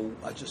scripts, so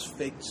I just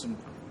faked some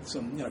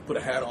put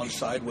a hat on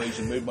sideways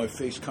and made my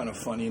face kind of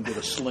funny and did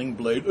a sling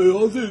blade.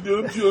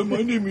 Hey,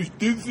 my name is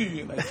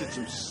Dizzy, and I did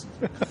some,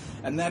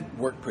 and that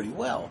worked pretty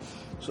well.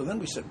 So then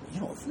we said,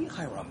 if we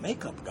hire a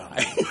makeup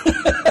guy.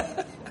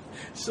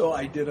 So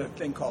I did a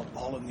thing called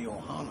All in the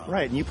Ohana.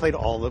 Right, and you played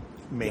all the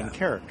main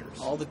characters.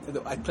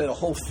 I played a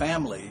whole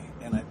family,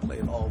 and I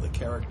played all the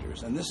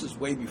characters. And this is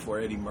way before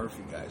Eddie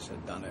Murphy guys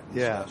had done it.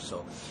 And stuff.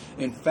 So,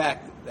 in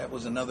fact, that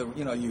was another,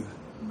 you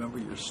remember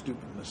your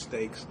stupid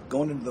mistakes.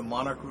 Going into the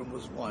Monarch Room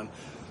was one,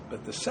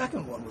 but the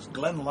second one was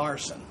Glenn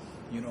Larson,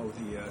 the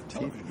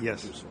television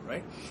producer,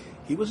 right?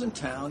 He was in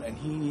town, and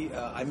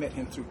I met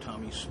him through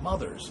Tommy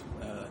Smothers.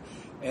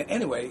 And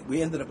anyway,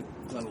 we ended up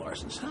at Glenn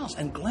Larson's house,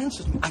 and Glenn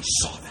says to me, "I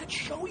saw that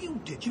show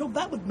you did.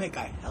 That would make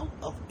a hell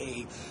of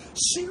a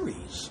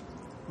series.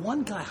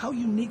 One guy, how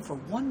unique for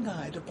one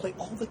guy to play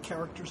all the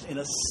characters in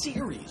a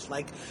series.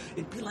 Like,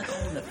 it'd be like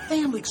All in the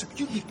Family, except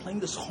you'd be playing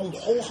this whole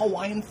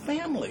Hawaiian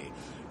family,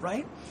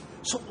 right?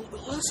 So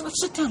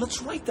let's sit down,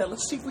 let's write that,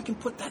 let's see if we can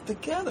put that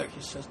together,"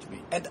 he says to me.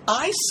 And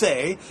I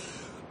say,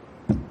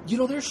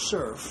 there's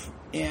surf.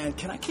 And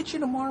can I catch you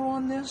tomorrow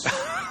on this?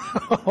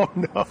 Oh,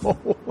 no.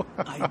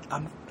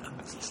 I'm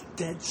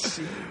dead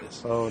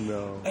serious. Oh,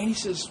 no. And he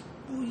says,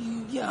 "Well,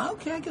 yeah,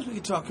 okay, I guess we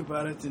could talk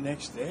about it the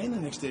next day." And the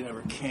next day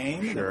never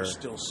came. And there was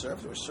still surf.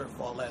 There was surf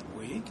all that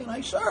week, and I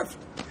surfed.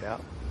 Yeah.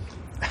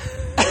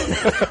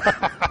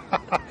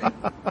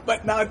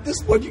 But now at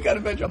this point, you got to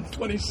imagine I'm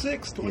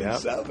 26,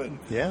 27.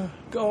 Yeah.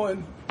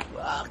 Going,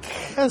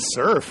 that's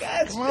surf.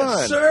 Come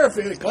on.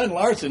 Surf. Glenn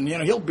Larson,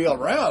 he'll be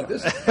around.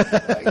 This,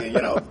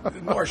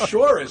 North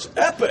Shore is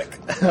epic.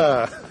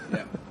 Yeah.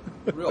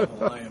 Real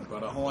Hawaiian,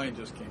 but a Hawaiian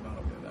just came out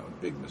of it. That was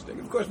a big mistake.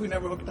 Of course, we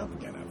never hooked up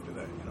again after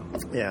that,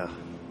 Yeah.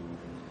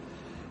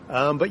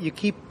 But you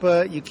keep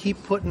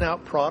putting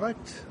out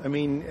product. I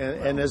mean,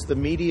 and as the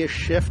media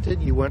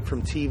shifted, you went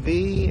from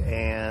TV,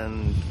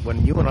 and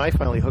when you and I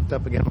finally hooked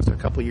up again, it was a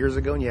couple of years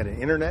ago, and you had an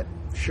internet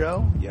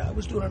show. Yeah, I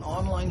was doing an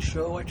online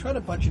show. I tried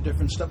a bunch of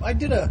different stuff. I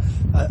did a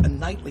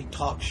nightly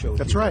talk show.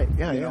 That's right.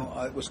 Yeah,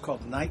 it was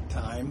called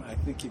Nighttime. I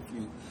think if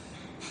you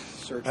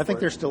search, I think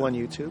they're still on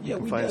YouTube. Yeah,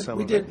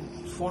 we did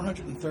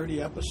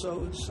 430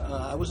 episodes.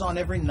 I was on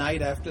every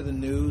night after the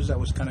news. I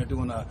was kind of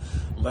doing a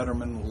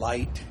Letterman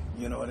light.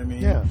 You know what I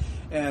mean? Yeah.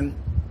 And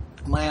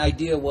my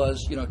idea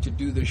was, to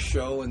do this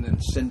show and then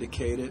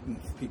syndicate it, and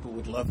people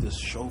would love this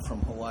show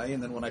from Hawaii.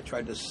 And then when I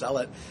tried to sell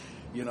it,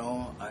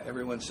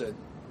 everyone said,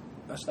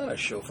 that's not a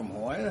show from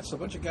Hawaii. That's a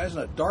bunch of guys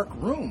in a dark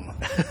room.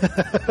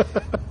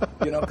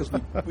 Because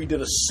we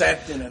did a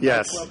set in a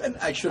nightclub, and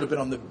I should have been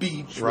on the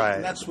beach. Right.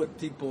 And that's what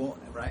people,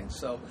 right?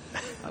 So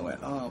I went,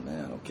 oh,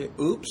 man, okay,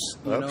 oops.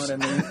 You know what I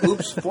mean?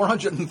 Oops,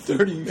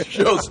 430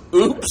 shows,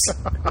 oops,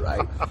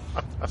 right?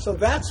 So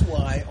that's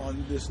why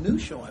on this new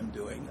show I'm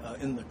doing,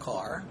 In the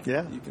Car,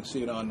 you can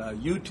see it on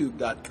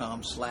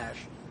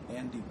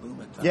youtube.com/Andy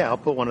Bumatai. Yeah, I'll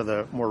put one of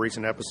the more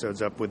recent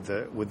episodes up with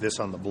this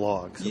on the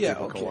blog so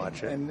people can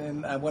watch it. And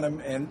then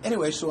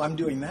anyway, so I'm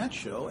doing that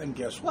show, and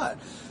guess what?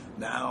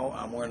 Now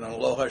I'm wearing an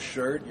Aloha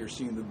shirt. You're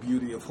seeing the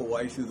beauty of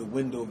Hawaii through the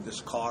window of this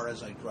car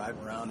as I drive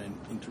around and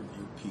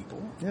interview people.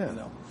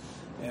 Yeah.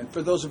 And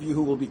for those of you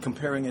who will be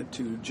comparing it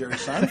to Jerry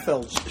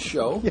Seinfeld's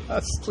show,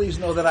 please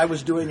know that I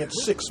was doing it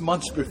 6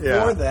 months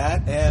before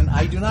that, and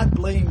I do not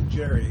blame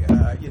Jerry.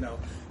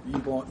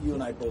 You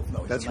and I both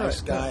know he's a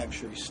nice guy. I'm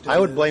sure he's still. I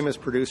would blame his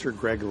producer,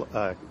 Greg.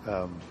 I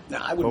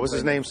what was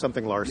his name?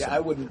 Something Larson. Yeah, I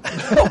wouldn't.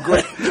 Oh,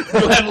 Glenn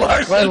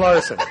Larson. Glenn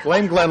Larson.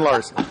 Blame Glenn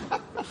Larson.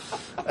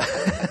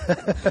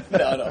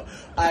 No.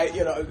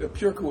 A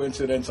pure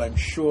coincidence, I'm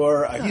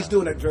sure. He's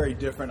doing it very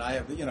different. I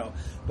have,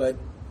 but.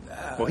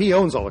 Well, he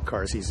owns all the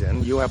cars he's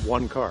in. You have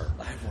one car.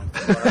 I have one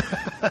car.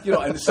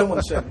 And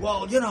someone said,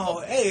 well,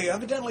 hey,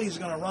 evidently he's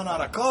going to run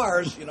out of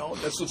cars.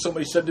 That's what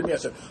somebody said to me. I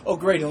said, oh,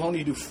 great, he'll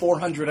only do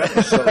 400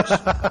 episodes.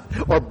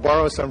 Or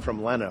borrow some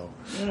from Leno.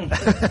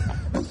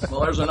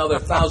 Well, there's another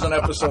 1,000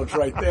 episodes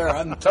right there.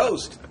 I'm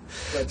toast.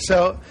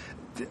 So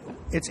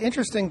it's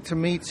interesting to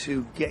me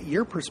to get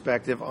your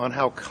perspective on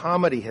how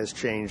comedy has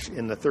changed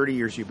in the 30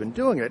 years you've been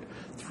doing it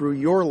through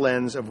your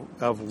lens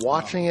of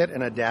watching it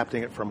and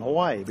adapting it from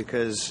Hawaii,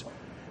 because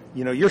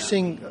you're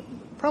seeing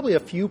probably a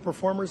few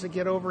performers that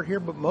get over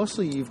here, but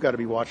mostly you've got to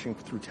be watching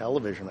through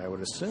television, I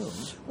would assume.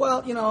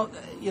 Well,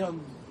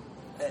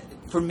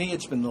 for me,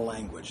 it's been the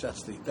language.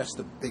 That's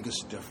the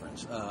biggest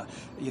difference.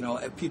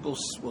 People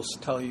will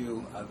tell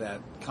you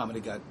that comedy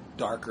got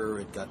darker,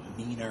 it got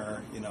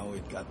meaner,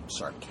 it got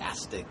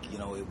sarcastic.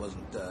 It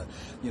wasn't.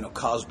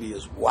 Cosby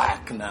is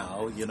whack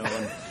now. And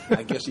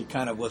I guess he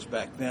kind of was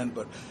back then.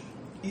 But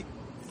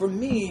for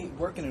me,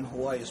 working in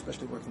Hawaii,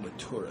 especially working with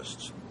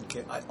tourists,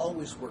 I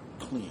always work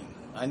clean.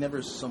 I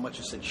never so much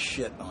as said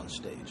shit on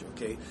stage.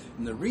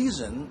 And the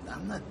reason,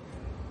 I'm not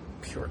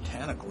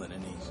puritanical in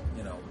any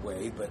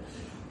way, but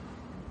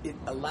it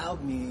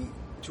allowed me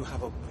to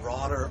have a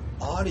broader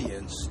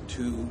audience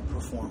to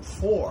perform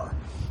for,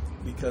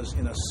 because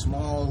in a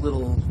small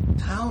little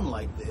town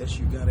like this,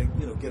 you got to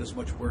get as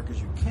much work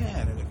as you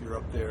can, and if you're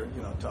up there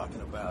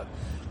talking about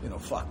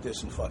fuck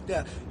this and fuck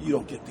that, you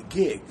don't get the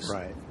gigs,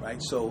 right?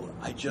 So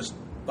I just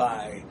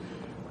by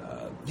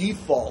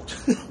default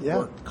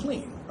worked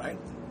clean, right?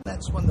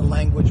 That's when the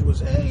language was,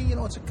 hey,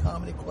 it's a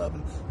comedy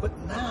club. But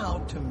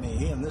now, to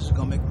me, and this is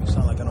going to make me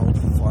sound like an old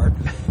fart,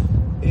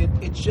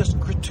 it's just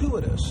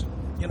gratuitous.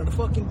 The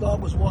fucking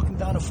dog was walking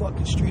down a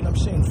fucking street. I'm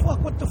saying, fuck,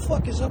 what the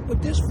fuck is up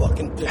with this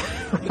fucking thing?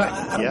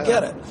 I don't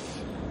get it.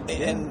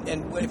 And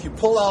if you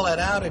pull all that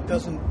out, it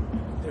doesn't.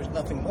 There's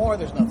nothing more.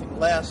 There's nothing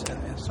less,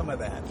 and some of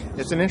that.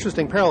 It's an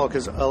interesting parallel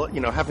because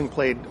having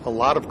played a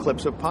lot of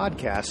clips of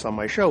podcasts on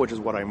my show, which is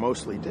what I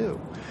mostly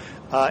do.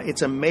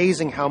 It's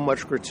amazing how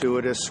much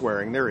gratuitous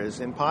swearing there is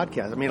in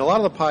podcasts. I mean, a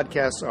lot of the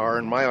podcasts are,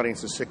 and my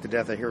audience is sick to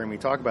death of hearing me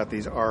talk about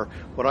these, are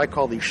what I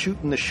call these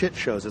shooting the shit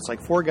shows. It's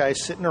like four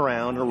guys sitting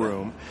around a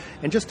room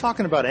and just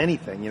talking about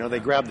anything. They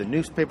grab the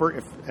newspaper,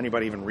 if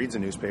anybody even reads a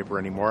newspaper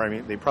anymore. I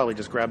mean, they probably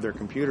just grab their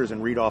computers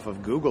and read off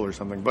of Google or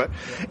something.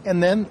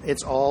 And then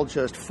it's all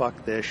just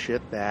fuck this,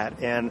 shit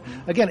that. And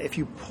again, if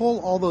you pull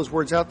all those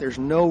words out, there's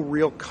no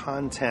real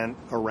content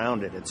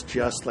around it. It's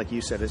just, like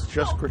you said, it's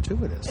just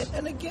gratuitous.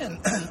 And again,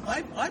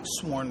 I've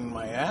sworn in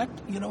my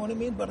act, you know what I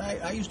mean? But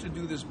I used to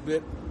do this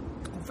bit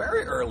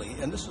very early,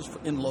 and this is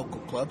in local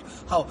clubs,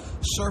 how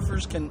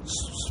surfers can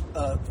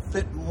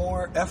fit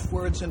more F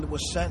words into a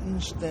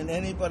sentence than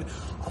anybody.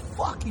 I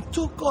fucking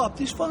took off.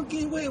 This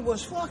fucking wave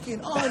was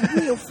fucking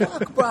unreal.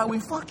 Fuck, bro. We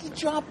fucking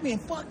jumped me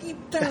and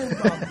fucking turned,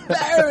 bro.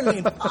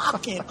 Barely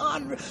fucking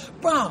unreal.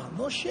 Bro,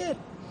 no shit.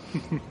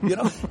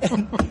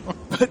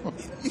 But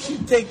you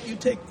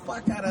take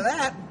fuck out of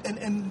that,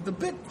 and the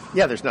bit.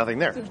 Yeah, there's nothing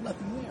there. There's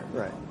nothing there.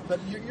 Right. But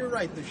you're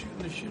right.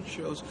 The shit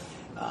shows.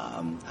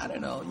 I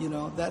don't know.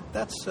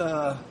 That's.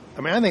 I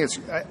mean, I think it's.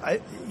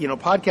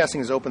 Podcasting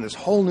has opened this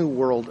whole new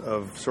world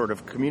of sort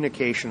of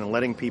communication and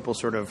letting people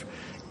sort of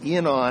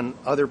in on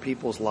other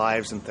people's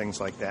lives and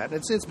things like that.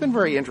 It's been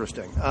very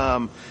interesting.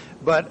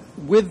 But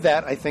with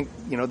that, I think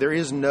there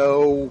is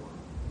no.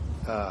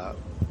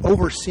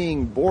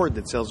 Overseeing board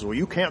that says, well,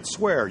 you can't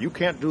swear, you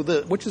can't do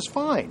this, which is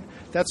fine.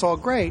 That's all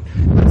great.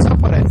 But at some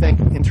point, I think,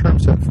 in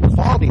terms of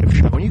quality of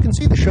show, and you can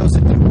see the shows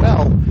that do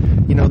well,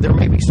 there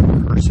may be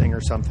some cursing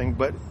or something,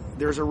 but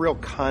there's a real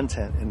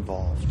content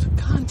involved.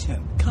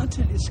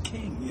 Content is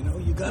king.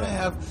 You got to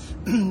have,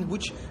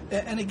 which,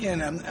 and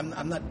again,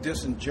 I'm not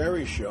dissing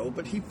Jerry's show,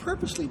 but he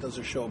purposely does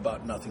a show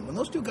about nothing. When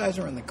those two guys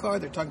are in the car,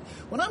 they're talking.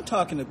 When I'm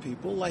talking to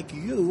people like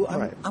you,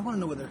 I want to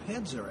know where their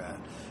heads are at.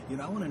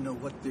 I want to know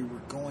what they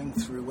were going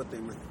through. wonder what they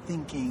were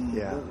thinking.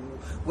 Yeah.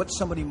 What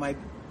somebody might,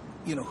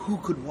 who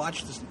could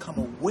watch this and come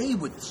away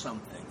with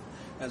something,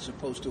 as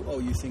opposed to,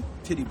 you think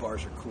titty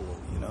bars are cool,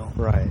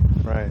 Right.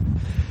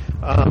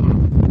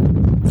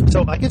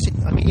 So I guess,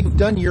 you've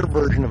done your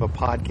version of a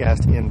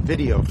podcast in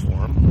video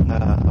form,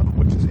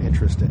 which is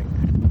interesting.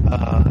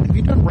 Have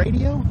you done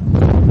radio?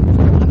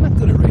 I'm not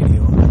good at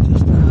radio. I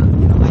just,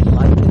 I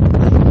like it,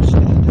 I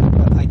understand it,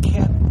 but I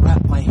can't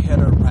wrap my head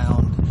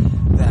around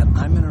that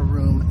I'm in a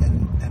room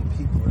and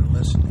people are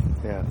listening.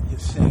 Yeah. You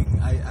sing.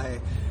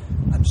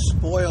 I'm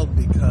spoiled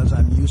because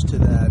I'm used to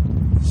that,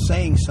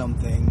 saying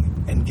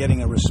something and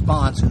getting a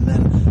response, and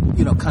then,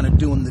 kind of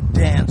doing the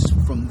dance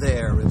from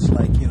there. It's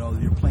like,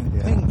 you're playing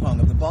ping pong.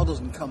 If the ball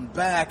doesn't come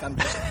back, I'm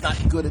just not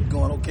good at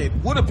going, okay, it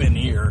would have been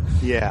here.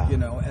 Yeah.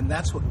 And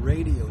that's what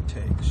radio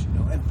takes,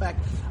 In fact,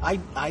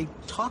 I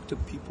talk to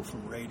people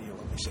from radio,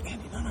 and they say,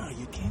 Andy, no,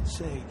 you can't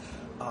say,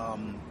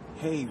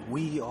 hey,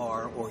 we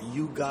are, or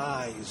you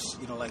guys,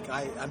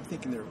 I'm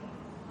thinking they're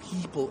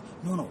people.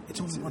 No,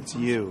 it's only one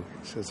person. You.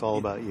 So it's all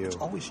about you. It's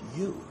always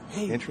you.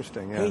 Hey,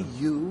 interesting. Yeah. Hey,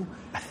 you.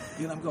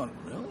 I'm going,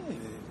 really?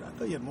 I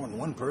thought you had more than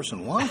one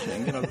person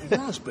watching.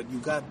 Yes, but you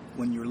got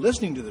when you're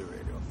listening to the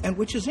radio, and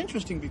which is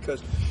interesting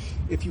because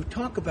if you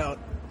talk about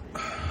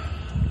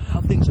how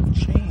things have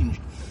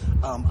changed,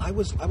 I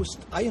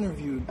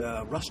interviewed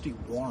Rusty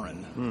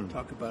Warren.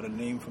 Talk about a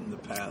name from the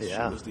past.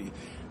 Yeah. She was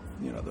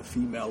the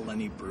female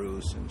Lenny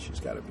Bruce, and she's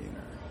got to be in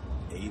her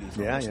 80s,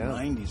 almost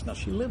 90s. Now,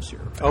 she lives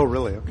here. Oh,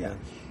 really? Okay. Yeah.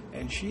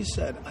 And she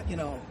said,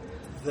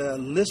 the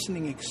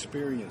listening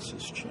experience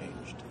has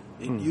changed.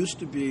 It used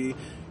to be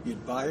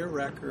you'd buy a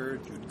record,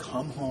 you'd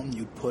come home,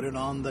 you'd put it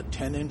on the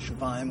 10-inch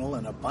vinyl,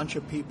 and a bunch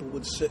of people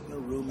would sit in a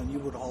room and you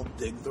would all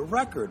dig the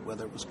record,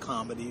 whether it was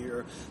comedy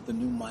or the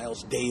new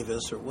Miles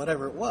Davis or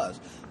whatever it was.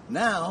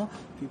 Now,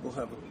 people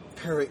have a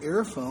pair of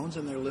earphones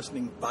and they're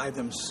listening by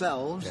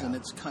themselves, and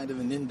it's kind of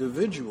an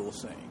individual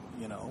thing.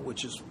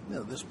 Which is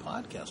this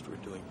podcast we're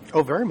doing.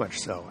 Oh, very much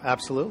so.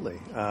 Absolutely.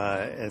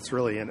 It's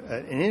really an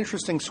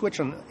interesting switch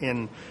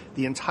in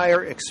the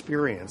entire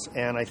experience.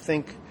 And I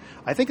think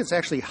it's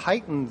actually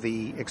heightened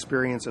the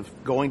experience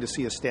of going to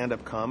see a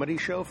stand-up comedy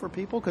show for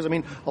people. Because,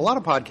 a lot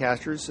of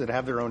podcasters that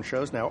have their own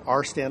shows now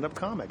are stand-up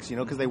comics,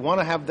 because they want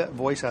to have that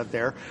voice out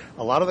there.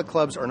 A lot of the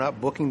clubs are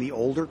not booking the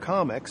older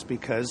comics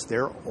because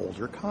they're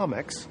older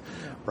comics,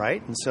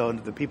 right? And so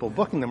the people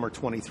booking them are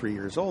 23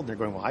 years old. And they're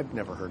going, well, I've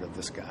never heard of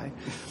this guy.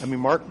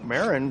 Marc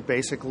Maron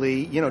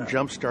basically,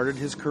 jump-started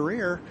his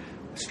career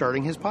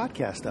starting his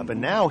podcast up.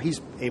 And now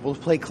he's able to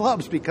play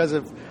clubs because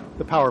of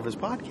the power of his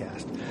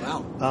podcast.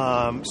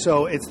 Wow.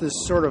 So it's this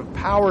sort of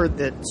power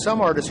that some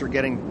artists are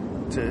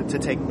getting to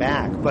take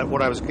back. But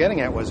what I was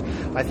getting at was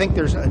I think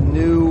there's a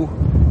new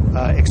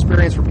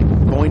experience for people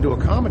going to a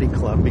comedy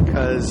club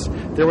because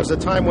there was a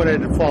time when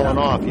it had fallen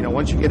off.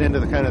 Once you get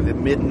into the kind of the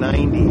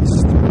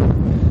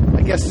mid-'90s,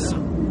 I guess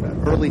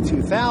early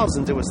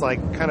 2000s, it was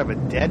like kind of a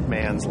dead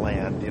man's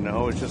land, It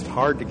was just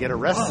hard to get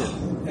arrested.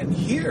 And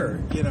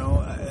here,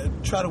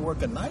 try to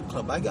work a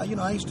nightclub.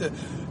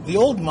 The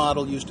old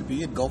model used to be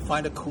you'd go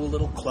find a cool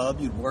little club,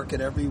 you'd work it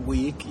every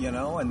week,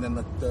 and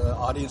then the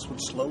audience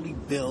would slowly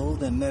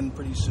build, and then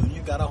pretty soon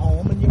you got a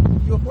home and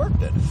you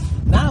worked it.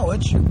 Now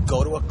it's you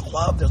go to a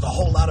club, there's a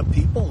whole lot of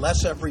people,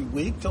 less every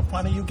week, till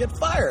finally you get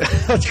fired.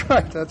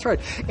 That's right.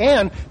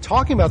 And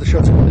talking about the show,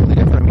 it's completely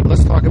different.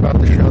 Let's talk about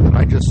the show that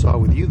I just saw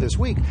with you this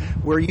week,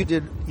 where you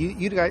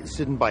guys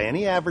didn't buy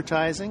any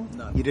advertising.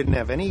 None. You didn't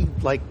have any,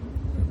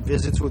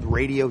 visits with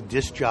radio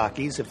disc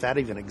jockeys, if that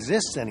even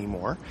exists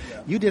anymore.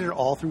 Yeah. You did it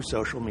all through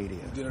social media.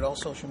 We did it all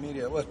social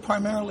media. It was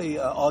primarily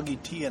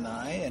Augie T and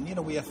I, and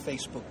we have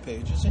Facebook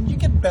pages, and you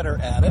get better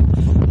at it.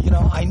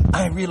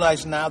 I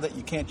realize now that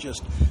you can't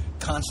just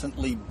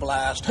constantly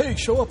blast, hey,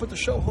 show up at the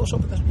show, host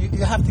up at the show.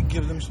 You have to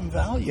give them some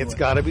value. It's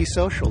got to be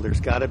social. There's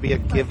got to be a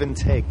give and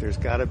take. There's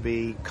got to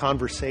be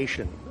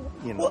conversation.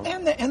 Well,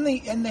 and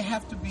they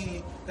have to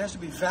be. There has to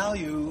be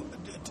value.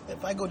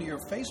 If I go to your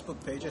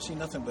Facebook page, I see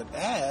nothing but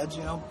ads.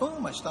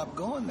 Boom, I stop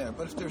going there.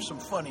 But if there's some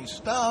funny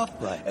stuff,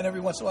 right. And every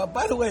once in a while,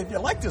 by the way, if you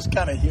like this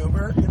kind of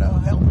humor,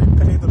 help me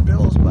pay the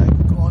bills by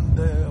going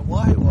to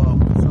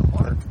Waiwa with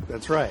Mark.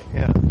 That's right.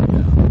 Yeah.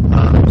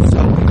 So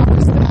how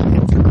is that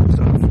in terms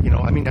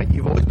of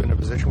you've always been in a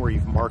position where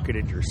you've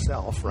marketed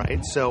yourself,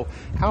 right? So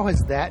how has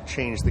that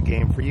changed the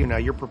game for you? Now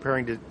you're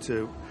preparing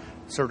to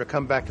sort of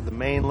come back to the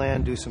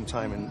mainland, do some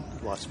time in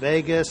Las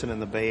Vegas and in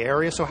the Bay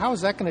Area. So how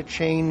is that going to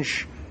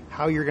change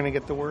how you're going to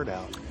get the word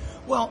out?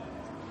 Well,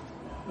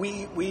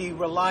 we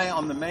rely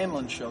on the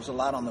mainland shows a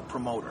lot on the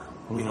promoter.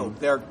 Mm-hmm.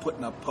 They're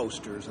putting up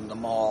posters in the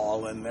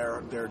mall, and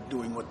they're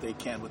doing what they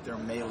can with their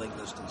mailing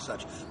list and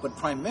such. But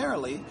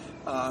primarily,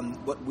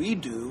 what we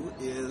do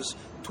is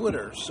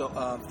Twitter, so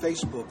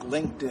Facebook,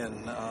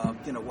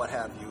 LinkedIn, what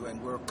have you,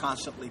 and we're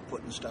constantly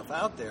putting stuff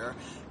out there,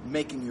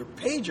 making your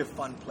page a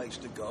fun place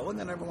to go, and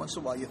then every once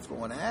in a while you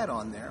throw an ad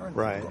on there, and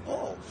right. people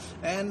go,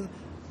 and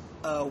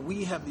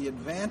we have the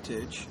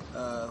advantage,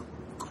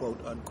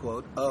 quote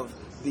unquote, of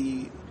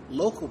the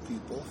local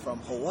people from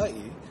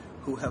Hawaii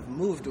who have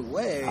moved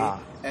away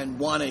and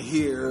want to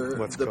hear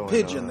the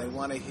pigeon. They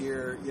want to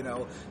hear,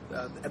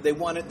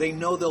 they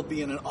know they'll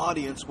be in an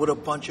audience with a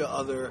bunch of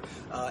other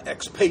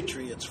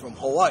expatriates from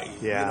Hawaii.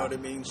 Yeah. You know what I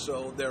mean?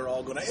 So they're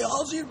all going to, hey,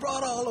 Ozzy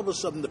brought all of a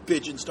sudden the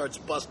pigeon starts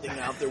busting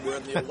out. They're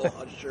wearing the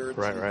aloha shirts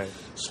and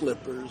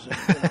slippers.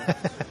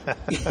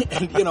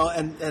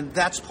 And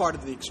that's part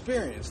of the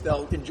experience.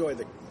 They'll enjoy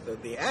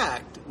the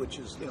act, which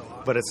is,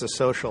 But it's a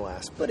social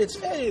aspect. But it's,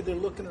 hey, they're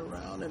looking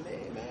around and,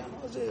 hey, man,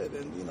 how's it?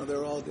 And,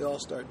 they all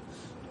start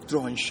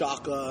throwing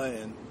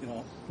shaka and,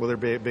 Will there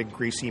be a big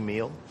greasy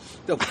meal?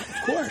 Of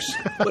course.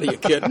 What, are you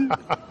kidding?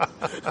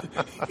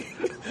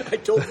 I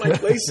told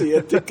Mike Lacey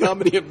at the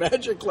Comedy and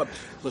Magic Club,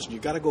 listen, you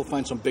got to go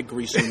find some big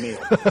greasy meal.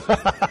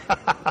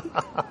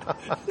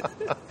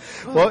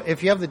 Well,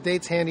 if you have the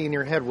dates handy in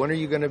your head, when are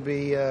you going to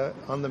be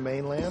on the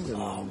mainland?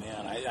 Oh,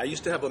 man, I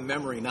used to have a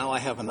memory. Now I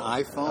have an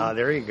iPhone.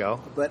 There you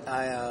go. But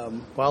I...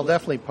 well, I'll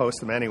definitely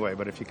post them anyway,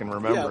 but if you can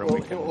remember...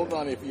 Yeah, hold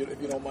on, if you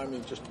don't mind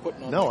me just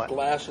putting on my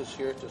glasses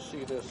here to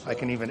see this. I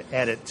can even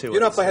edit to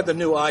it. If I had the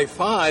new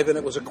i5 and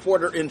it was a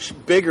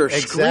 1/4-inch bigger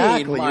screen...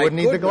 Exactly, you wouldn't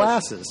need the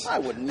glasses. I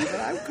wouldn't even...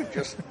 I could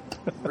just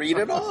read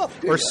it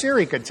off. Or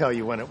Siri could tell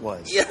you when it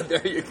was. Yeah,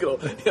 there you go.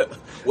 Yeah.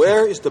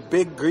 Where is the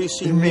big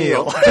greasy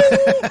meal?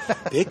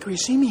 Big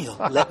greasy meal.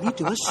 Let me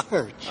do a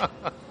search.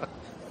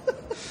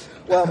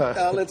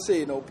 Well, let's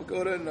see. No,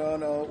 Pagoda.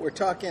 No. We're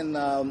talking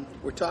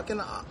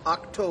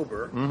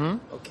October.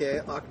 Mm-hmm. Okay,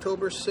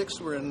 October 6th.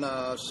 We're in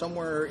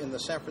somewhere in the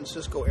San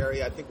Francisco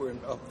area. I think we're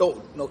in.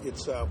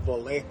 It's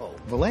Vallejo.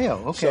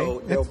 Vallejo. Okay. So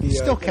it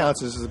still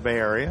counts as the Bay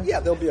Area. Yeah,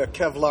 there'll be a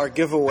Kevlar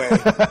giveaway,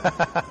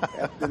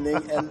 and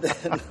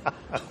then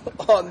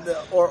on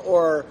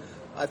the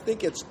I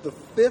think it's the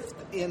 5th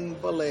in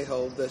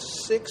Vallejo, the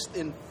 6th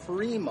in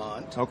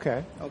Fremont.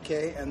 Okay.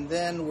 Okay, and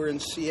then we're in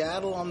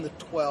Seattle on the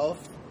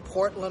 12th,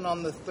 Portland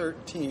on the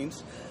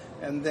 13th,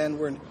 and then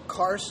we're in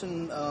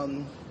Carson,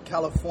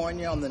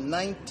 California on the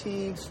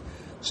 19th,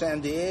 San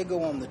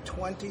Diego on the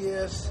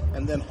 20th,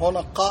 and then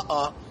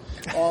Honoka'a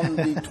on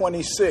the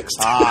 26th.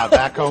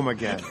 Back home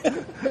again.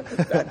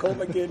 Back home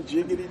again,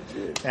 jiggity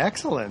jig.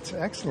 Excellent.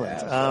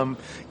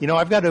 Yeah,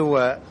 I've got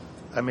to...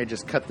 I may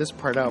just cut this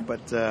part out,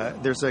 but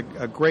there's a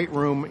great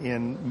room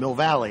in Mill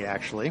Valley,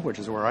 actually, which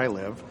is where I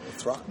live.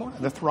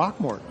 Throckmorton? The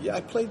Throckmorton. Yeah,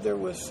 I played there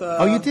with...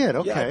 oh, you did?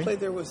 Okay. Yeah, I played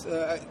there with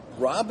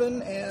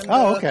Robin and...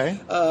 Oh, okay.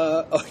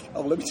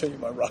 Let me tell you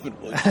my Robin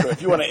Williams story.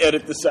 If you want to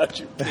edit this out,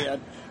 you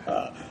can.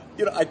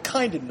 I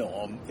kind of know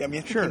him. I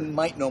mean, I think you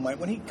might know him.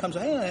 When he comes,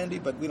 hey, Andy,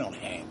 but we don't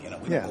hang. We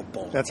don't go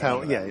bowling. That's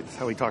how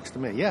he talks to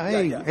me.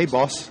 Yeah, hey,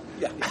 boss.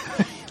 Yeah.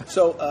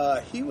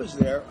 So he was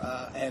there,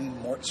 and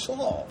Mort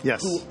Saul,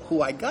 yes,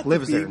 who I got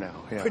lives to be there now.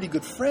 Yeah. Pretty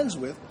good friends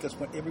with, because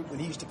when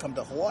he used to come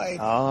to Hawaii, we'd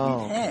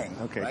hang.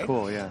 Okay, right?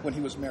 cool. Yeah. When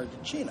he was married to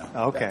Gina.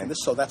 Okay.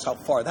 So that's how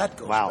far that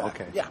goes. Wow.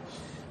 Back. Okay. Yeah.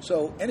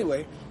 So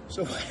anyway,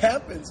 what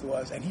happens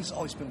was, and he's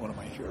always been one of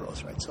my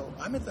heroes, right? So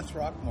I'm at the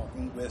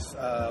Throckmorton with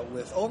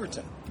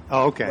Overton.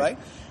 Oh, okay. Right.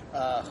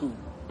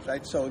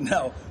 Right. So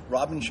now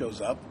Robin shows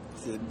up.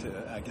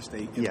 I guess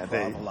they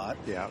improv a lot.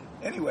 Yeah.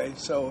 Anyway,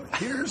 so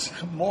here's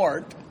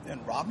Mort,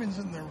 and Robin's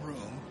in their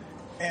room,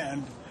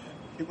 and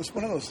it was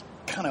one of those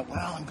kind of,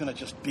 I'm going to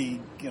just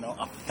be,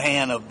 a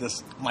fan of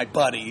this, my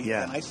buddy.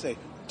 Yeah. And I say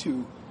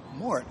to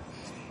Mort,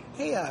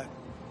 hey,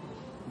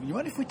 you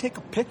mind if we take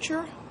a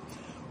picture?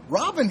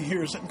 Robin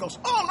hears it and goes,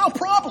 oh, no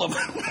problem.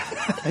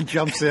 And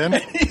jumps in.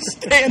 And he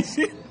stands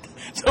in.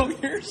 So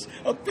here's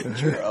a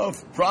picture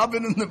of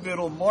Robin in the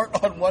middle,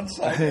 Mort on one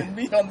side, and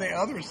me on the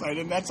other side,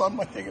 and that's on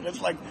my thing. And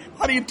it's like,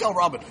 how do you tell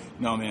Robin?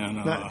 No, man.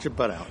 Not your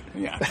butt out.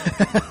 Yeah.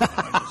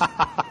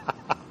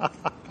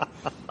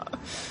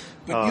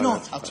 But,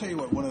 I'll tell you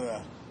what, one of the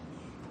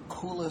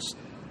coolest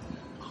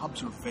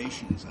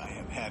observations I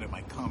have had in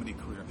my comedy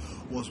career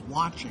was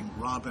watching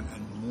Robin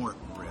and Mort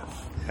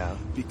riff. Yeah.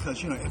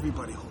 Because,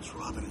 everybody holds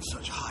Robin in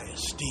such high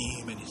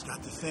esteem, and he's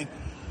got the thing.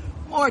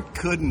 Mort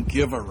couldn't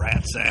give a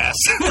rat's ass.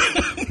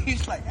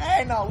 He's like,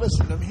 hey, now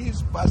listen to him.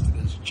 He's busted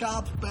his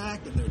chops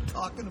back, and they're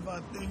talking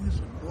about things,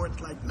 and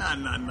Mort's like,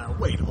 no,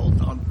 wait, hold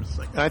on for a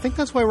second. I think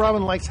that's why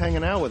Robin likes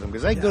hanging out with him,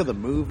 because they go to the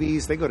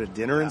movies, they go to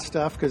dinner and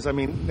stuff, because,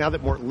 now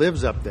that Mort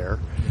lives up there,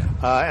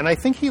 and I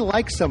think he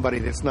likes somebody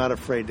that's not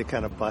afraid to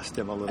kind of bust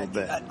him a little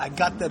bit. I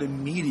got that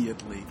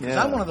immediately, because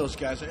I'm one of those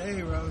guys that,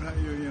 hey, Robin, how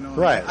you,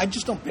 Right. I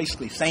just don't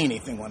basically say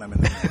anything when I'm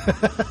in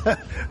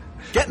there.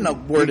 Getting a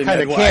word in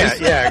edgewise.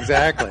 Can't. Yeah,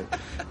 exactly.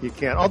 You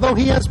can't. Although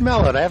he has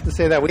mellowed, I have to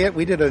say that.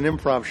 We did an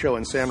improv show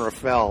in San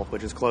Rafael,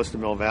 which is close to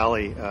Mill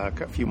Valley,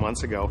 a few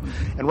months ago.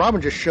 And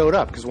Robin just showed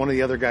up because one of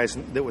the other guys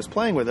that was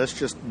playing with us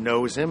just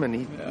knows him.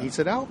 And he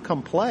said, I'll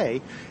come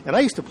play. And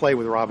I used to play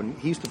with Robin.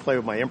 He used to play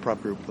with my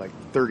improv group like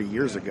 30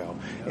 years ago.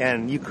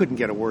 And you couldn't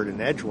get a word in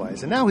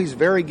edgewise. And now he's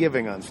very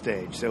giving on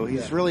stage. So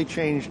he's really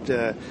changed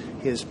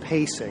his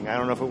pacing. I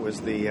don't know if it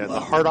was the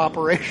heart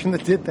operation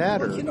that did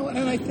that. Well,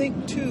 and I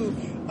think, too,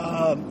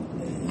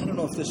 I don't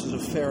know if this is a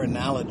fair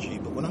analogy,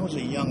 but when I was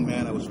a young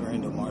man, I was very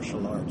into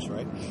martial arts,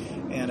 right?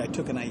 And I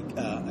took an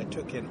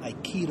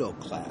Aikido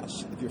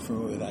class. If you're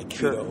familiar with Aikido,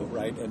 sure.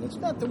 Right? And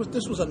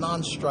this was a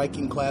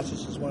non-striking class.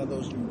 This is one of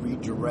those you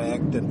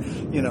redirect, and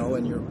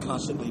and you're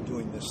constantly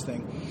doing this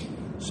thing.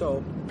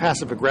 So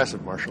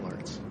passive-aggressive martial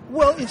arts.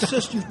 Well, it's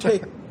just you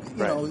take,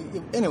 right.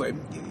 Anyway,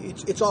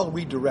 it's all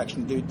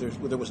redirection.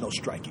 There was no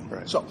striking.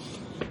 Right. So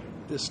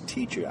this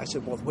teacher, I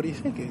said, well, what do you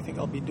think? Do you think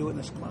I'll be doing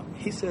this class?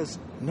 He says,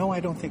 no,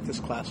 I don't think this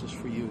class is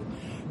for you.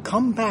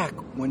 Come back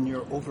when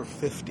you're over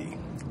 50.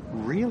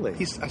 Really?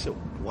 I said,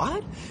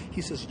 what?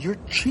 He says, you're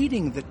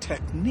cheating the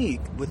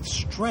technique with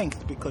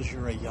strength because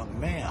you're a young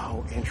man.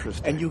 Oh,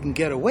 interesting. And you can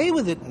get away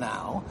with it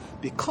now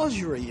because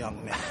you're a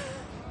young man.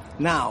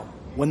 Now,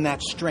 when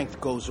that strength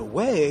goes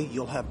away,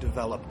 you'll have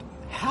developed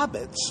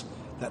habits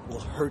that will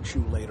hurt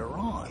you later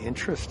on.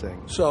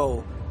 Interesting.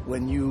 So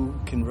when you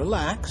can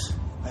relax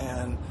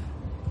and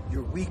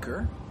you're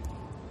weaker,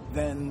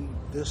 then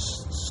this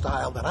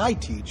style that I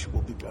teach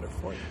will be better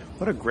for you.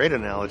 What a great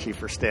analogy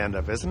for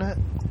stand-up, isn't it? I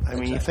mean,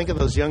 Exactly. you think of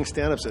those young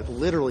stand-ups that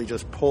literally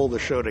just pull the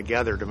show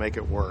together to make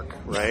it work,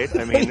 right?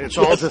 I mean, it's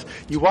all just,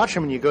 you watch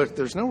him and you go,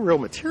 there's no real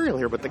material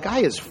here, but the guy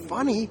is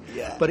funny,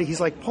 Yeah. but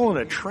he's like pulling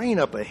a train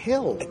up a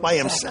hill by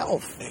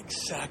himself.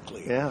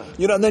 Exactly. Yeah.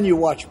 And then you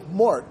watch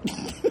Mort,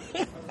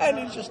 and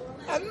it's just,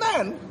 and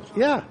then,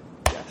 Yeah.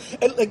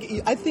 and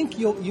I think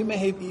you may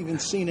have even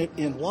seen it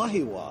in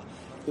Wahiwa,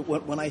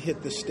 when I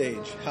hit the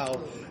stage, how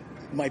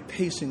my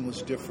pacing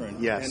was different.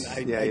 Yes.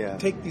 And I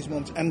take these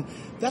moments. And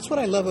that's what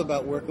I love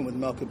about working with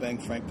Melka Bang,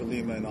 Frank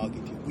DeLima, and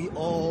Augie T. We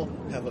all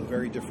have a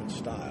very different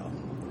style.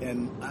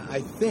 And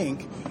I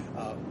think,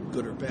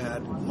 good or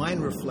bad, mine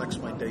reflects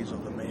my days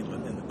on the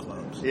mainland in the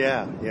clubs.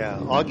 Yeah.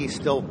 Augie's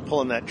still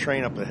pulling that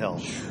train up the hill.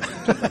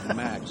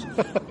 Max.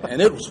 And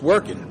it was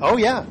working. Oh,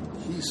 yeah.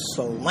 He's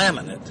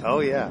slamming it. Oh,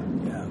 yeah.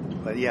 Yeah.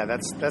 But yeah,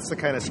 that's the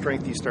kind of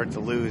strength you start to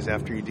lose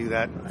after you do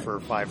that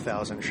for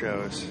 5,000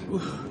 shows.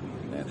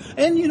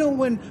 And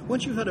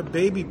once you've had a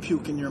baby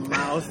puke in your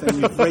mouth and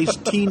you've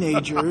raised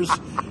teenagers,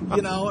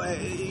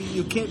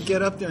 you can't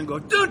get up there and go,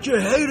 don't you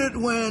hate it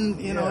when,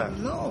 Yeah.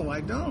 No,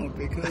 I don't,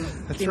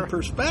 because That's in right.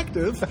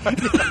 perspective.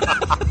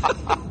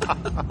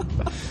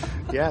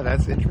 Yeah,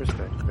 that's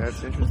interesting. Right.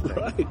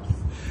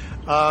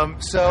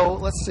 So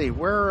let's see,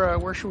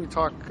 where should we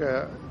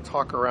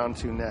talk around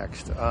to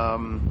next?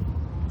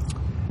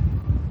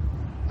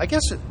 I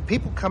guess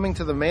people coming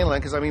to the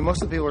mainland, because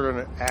most of the people who are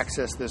going to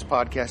access this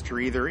podcast are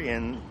either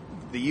in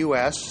the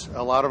U.S.,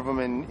 a lot of them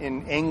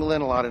in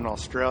England, a lot in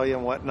Australia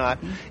and whatnot.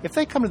 Mm-hmm. If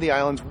they come to the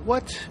islands,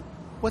 what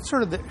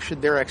sort of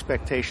should their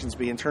expectations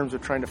be in terms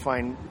of trying to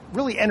find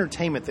really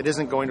entertainment that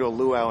isn't going to a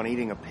luau and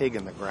eating a pig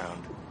in the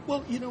ground?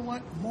 Well, you know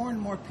what? More and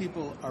more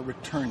people are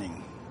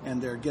returning,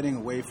 and they're getting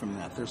away from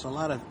that. There's a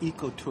lot of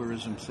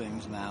ecotourism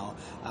things now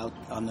out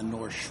on the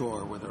North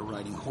Shore where they're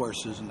riding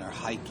horses and they're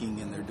hiking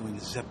and they're doing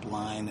zip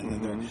line, and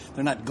Mm-hmm.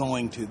 they're not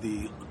going to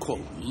the,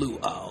 quote,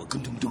 luau,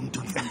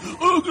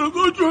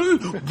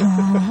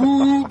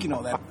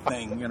 that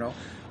thing,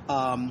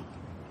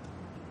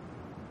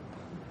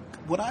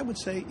 What I would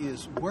say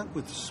is work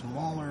with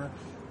smaller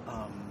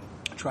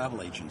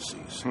travel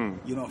agencies.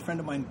 A friend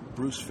of mine,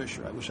 Bruce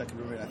Fisher, I wish I could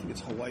remember, I think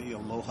it's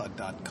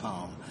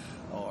HawaiiAloha.com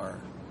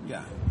or,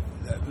 yeah.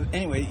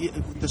 Anyway,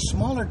 the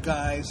smaller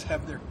guys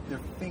have their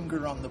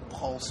finger on the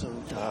pulse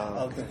of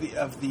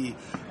the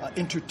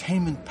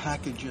entertainment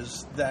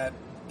packages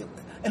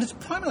and it's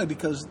primarily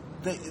because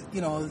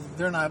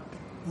they're not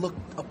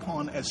looked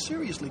upon as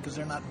seriously because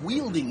they're not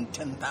wielding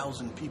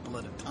 10,000 people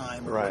at a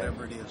time or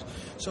whatever it is.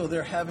 So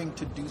they're having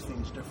to do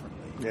things differently.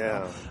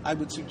 Yeah. I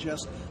would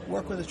suggest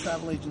work with a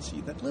travel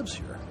agency that lives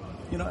here.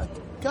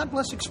 God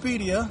bless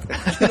Expedia,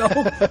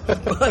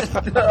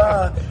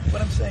 but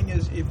what I'm saying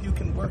is if you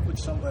can work with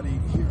somebody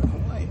here in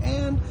Hawaii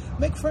and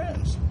make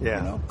friends,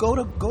 go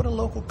to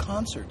local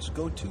concerts,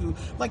 go to,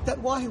 like that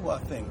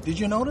Wahiwa thing. Did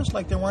you notice,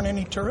 like, there weren't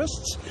any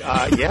tourists?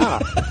 Yeah.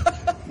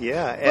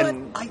 Yeah.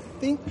 And but I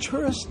think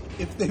tourists,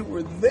 if they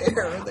were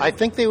there... I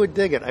think they would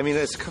dig it.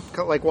 It's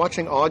like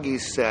watching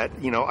Augie's set.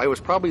 I was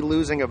probably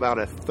losing about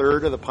a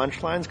third of the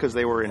punchlines because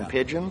they were in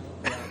Pidgin.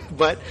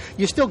 But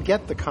you still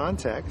get the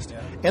context.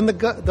 Yeah. And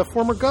the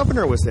former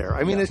governor was there.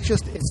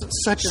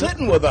 It's such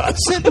sitting with us,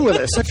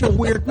 such a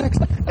weird mix.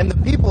 And the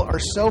people are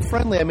so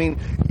friendly.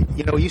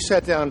 You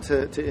sat down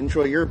to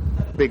enjoy your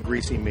big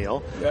greasy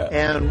meal,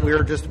 and we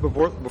were just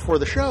before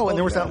the show, and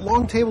there was that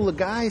long table of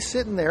guys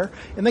sitting there,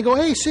 and they go,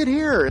 "Hey, sit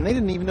here," and they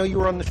didn't even know you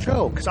were on the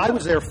show because I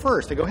was there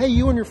first. They go, "Hey,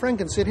 you and your friend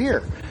can sit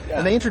here,"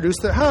 and they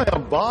introduced "Hi,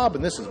 I'm Bob,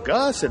 and this is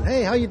Gus, and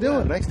hey, how you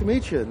doing? Nice to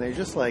meet you." And they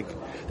just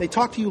they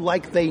talked to you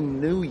like they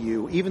knew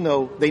you, even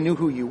though they knew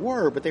who you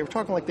were, but they were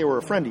talking like they were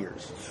a friend of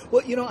yours.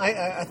 Well,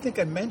 I think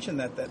I mentioned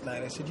that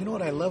night. I said, you know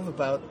what I love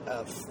about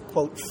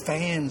quote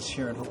fans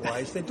here in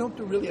Hawaii is they don't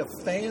do really a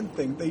fan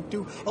thing. They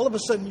do. All of a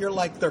sudden, you're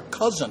like their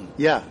cousin.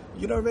 Yeah.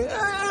 You know what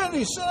I mean?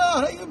 Hey,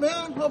 son, hey,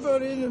 man, how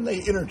about it? And they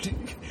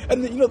introduce.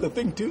 And the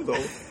thing too,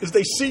 though, is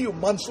they see you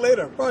months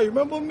later. Bro, you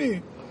remember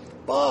me?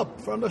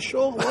 Bob from the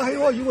show.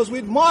 Why, you was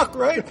with Mark,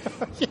 right?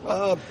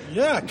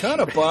 Yeah,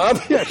 kind of,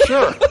 Bob. Yeah,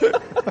 sure.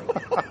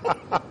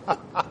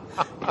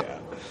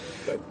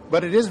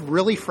 But it is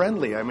really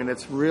friendly. I mean,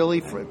 it's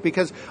really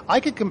because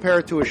I could compare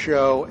it to a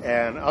show,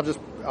 and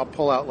I'll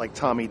pull out like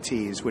Tommy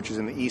T's, which is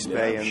in the East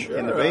Bay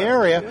in the Bay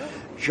Area. Yeah.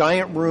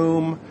 Giant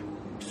room,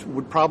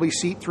 would probably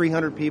seat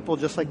 300 people,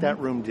 just like that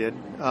room did.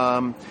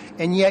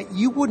 And yet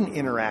you wouldn't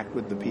interact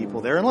with the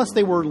people there unless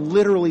they were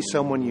literally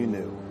someone you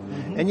knew.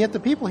 Mm-hmm. And yet the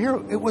people here,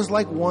 it was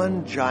like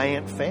one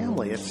giant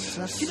family. It's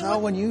just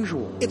so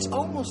unusual. It's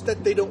almost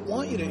that they don't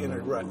want you to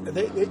interact.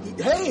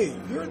 Hey,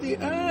 you're the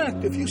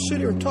act. If you sit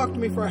here and talk to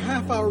me for a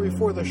half hour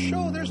before the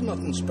show, there's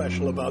nothing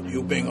special about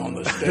you being on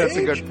the stage. That's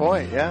a good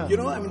point, yeah. You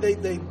know, I mean,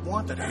 they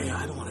want that, hey,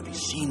 I don't want to be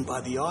seen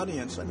by the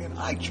audience. I mean,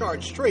 I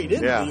charge straight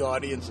into the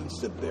audience and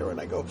sit there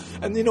and I go,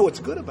 and you know what's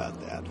good about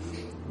that?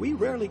 We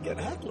rarely get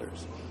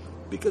hecklers.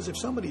 Because if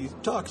somebody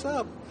talks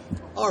up,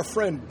 our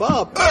friend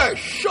Bob, hey,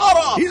 shut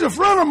up! He's a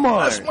friend of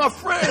mine. That's my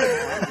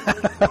friend.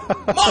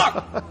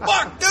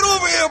 Mark, get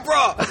over here,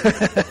 bro.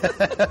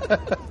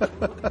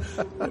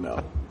 You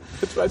know,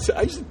 that's what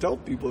I used to tell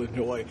people in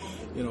Hawaii,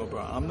 you know, bro,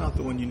 I'm not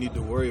the one you need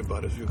to worry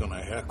about if you're going to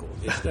heckle.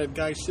 It's that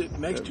guy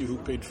sitting next to you who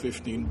paid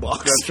 $15.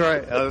 That's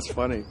right. Oh, that's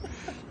funny.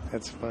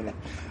 That's funny.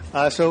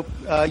 So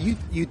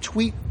you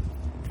tweet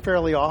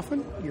fairly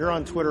often. You're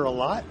on Twitter a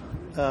lot.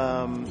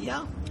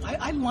 Yeah,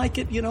 I like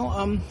it. You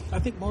know, I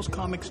think most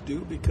comics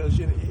do because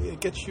it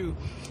gets you,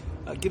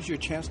 gives you a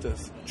chance to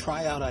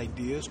try out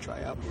ideas,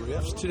 try out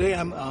riffs. Today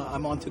I'm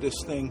onto this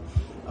thing.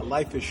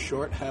 Life is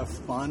short, have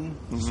fun.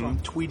 Mm-hmm. So I'm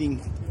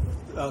tweeting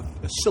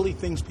silly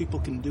things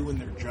people can do in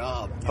their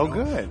job. Oh,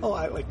 know? Good. Oh,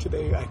 like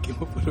today I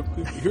came up with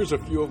here's a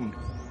few of them.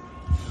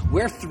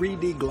 Wear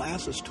 3D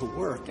glasses to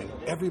work, and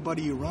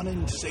everybody you run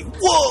into say,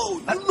 "Whoa,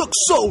 that looks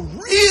so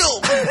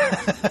real!"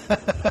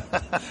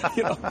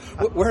 You know,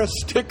 wear a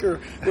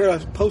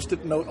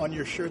Post-it note on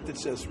your shirt that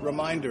says,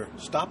 "Reminder: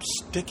 stop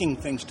sticking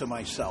things to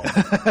myself."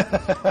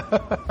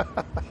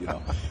 You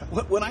know,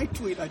 when I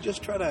tweet, I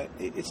just try to.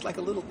 It's like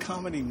a little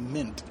comedy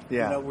mint.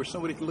 Yeah. You know, where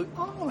somebody can look.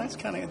 Oh, that's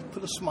kind of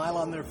put a smile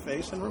on their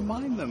face and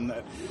remind them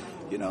that,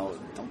 you know,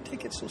 don't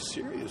take it so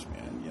serious,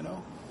 man. You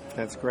know.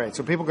 That's great.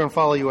 So people can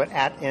follow you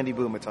at Andy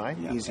Bumatai.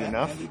 Yeah, easy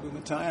enough. Andy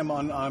Bumatai. I'm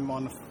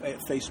on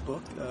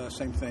Facebook.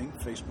 Same thing.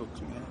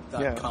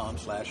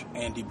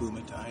 Facebook.com/Andy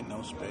Bumatai.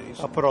 No space.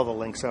 I'll put all the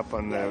links up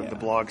on the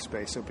blog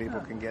space so people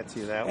can get to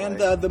you that way. And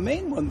the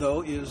main one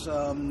though is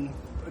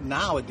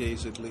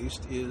nowadays at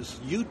least is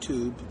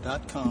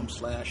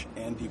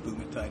YouTube.com/Andy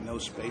Bumatai. No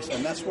space.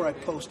 And that's where I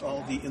post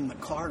all the in the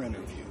car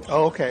interviews.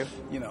 Oh, okay.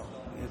 You know,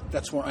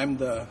 that's where I'm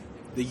the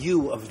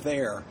you of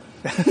there.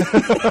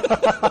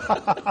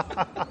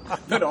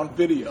 But on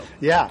video.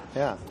 Yeah.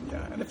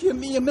 And if you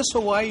miss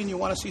Hawaii and you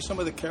want to see some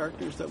of the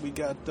characters that we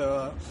got,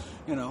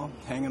 you know,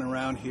 hanging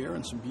around here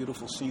and some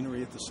beautiful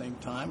scenery at the same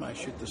time, I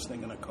shoot this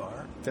thing in a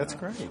car. That's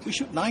great. We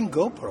shoot 9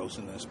 GoPros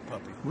in this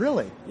puppy.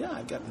 Really? Yeah,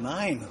 I've got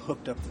 9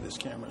 hooked up to this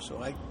camera. So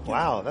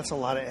Wow, that's a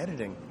lot of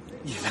editing.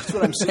 Yeah, that's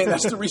what I'm saying.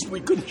 That's the reason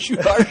we couldn't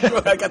shoot our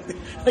show. I got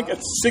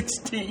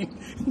 16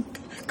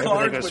 cars.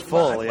 Everything was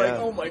full, yeah. Like,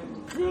 oh my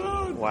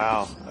God.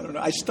 Wow. I don't know.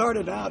 I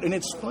started out, and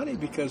it's funny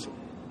because,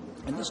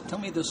 and just tell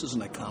me this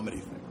isn't a comedy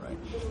thing, right?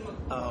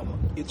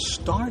 It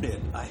started,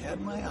 I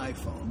had my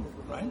iPhone,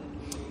 right?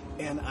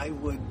 And I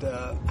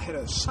had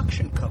a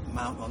suction cup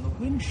mount on the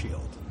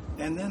windshield.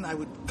 And then I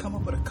would come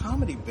up with a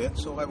comedy bit,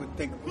 so I would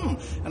think,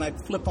 and I'd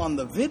flip on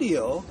the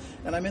video,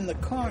 and I'm in the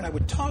car, and I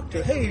would talk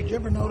to, hey, did you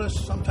ever notice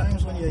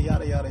sometimes when you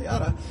yada, yada,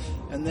 yada?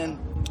 And then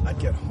I'd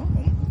get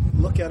home,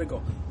 look at it,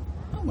 go,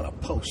 I'm going to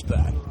post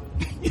that.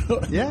 You know,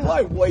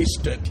 why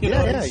waste it? You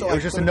know? So it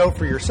was just a note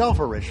for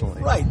yourself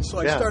originally. Right, so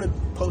I started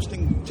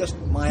posting just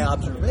my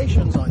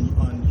observations on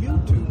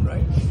YouTube,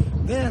 right?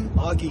 Then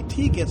Augie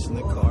T gets in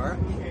the car,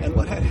 and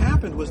what had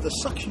happened was the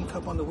suction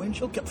cup on the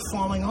windshield kept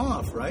falling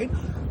off, right?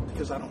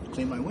 Because I don't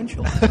clean my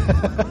windshield.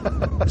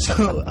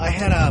 So I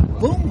had a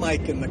boom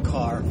mic in the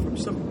car from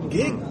some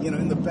gig, you know,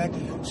 in the back.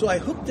 So I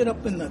hooked it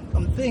up in the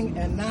thing,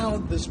 and now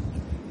this,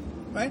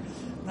 right?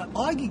 Now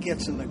Augie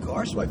gets in the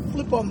car, so I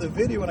flip on the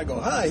video and I go,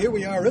 hi, here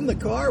we are in the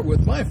car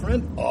with my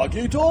friend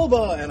Augie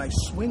Tolba. And I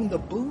swing the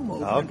boom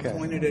over and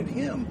point it at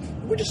him.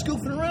 We're just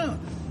goofing around.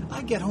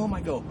 I get home,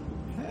 I go,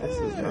 this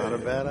is not a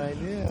bad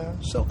idea.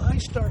 So I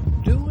start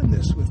doing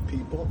this with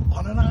people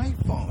on an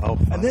iPhone. Oh,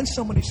 and then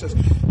somebody says,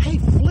 hey,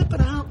 flip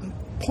it out and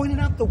point it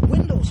out the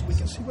window so we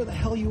can see where the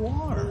hell you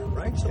are,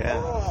 right? So,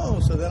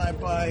 so then I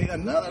buy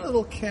another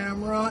little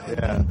camera and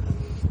then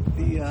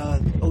the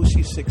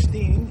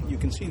OC16. You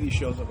can see these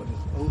shows up on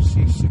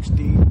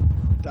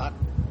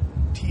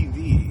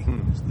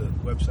OC16.tv is the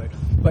website.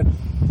 But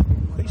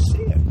they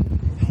see it.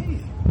 Hey,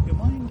 you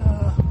mind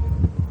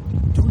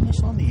doing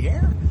this on the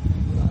air?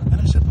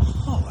 And I said,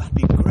 oh, that'd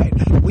be great.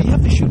 Well, you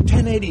have to shoot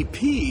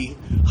 1080p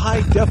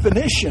high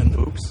definition.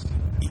 Oops.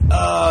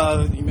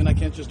 You mean I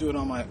can't just do it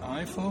on my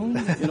iPhone?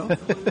 You know?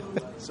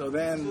 So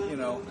then, you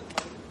know,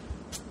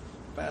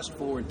 fast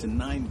forward to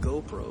 9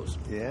 GoPros.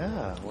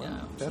 Yeah, well,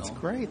 yeah, that's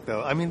great,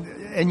 though. I mean,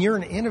 and you're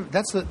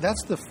that's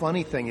the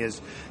funny thing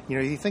is,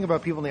 you think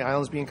about people in the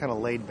islands being kind of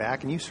laid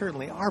back, and you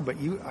certainly are, but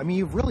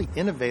you've really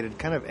innovated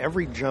kind of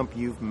every jump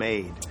you've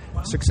made,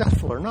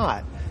 successful or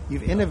not.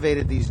 You've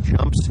innovated these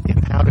jumps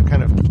in how to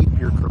kind of keep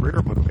your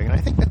career moving, and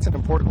I think that's an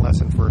important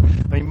lesson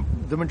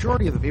the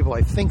majority of the people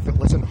I think that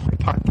listen to my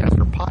podcast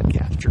are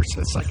podcasters.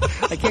 It's like,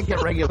 I can't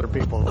get regular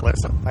people to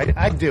listen.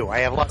 I do. I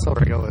have lots of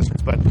regular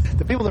listeners, but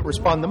the people that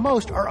respond the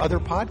most are other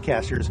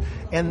podcasters,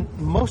 and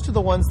most of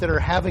the ones that are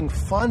having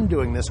fun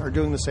doing this are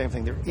doing the same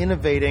thing. They're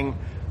innovating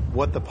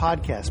what the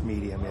podcast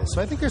medium is.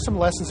 So I think there's some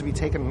lessons to be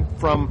taken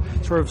from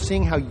sort of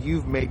seeing how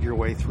you've made your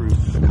way through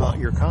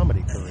your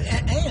comedy career.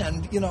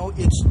 And,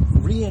 it's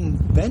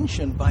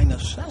reinvention by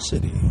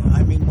necessity.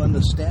 I mean, when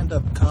the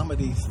stand-up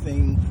comedy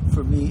thing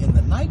for me in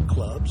the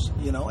nightclubs,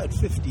 at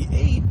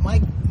 58, my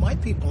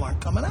people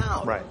aren't coming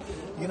out. Right.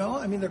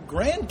 Their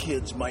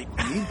grandkids might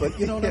be, but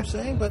you know what I'm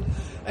saying? But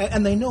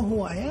and they know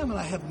who I am, and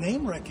I have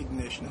name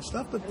recognition and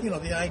stuff. But,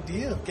 the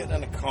idea of getting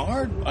in a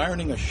car,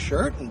 ironing a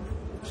shirt, and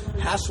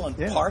hassling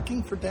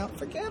parking forget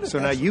it. So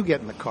now you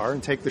get in the car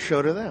and take the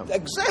show to them.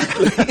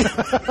 Exactly.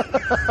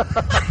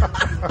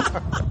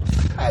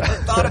 I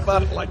hadn't thought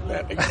about it like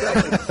that.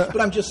 Exactly.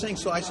 But I'm just saying,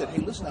 so I said,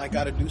 hey, listen, I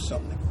got to do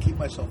something to keep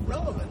myself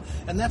relevant.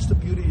 And that's the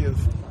beauty of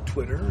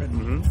Twitter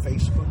and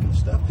Facebook and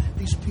stuff.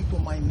 These people,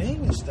 my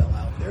name is still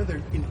out there.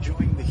 They're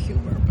enjoying the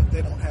humor, but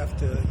they don't have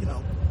to,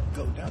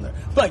 go down there.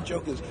 My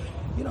joke is,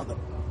 the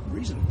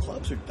reason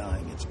clubs are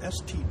dying, it's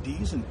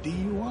STDs and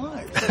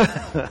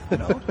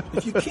DUIs.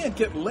 If you can't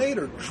get laid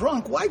or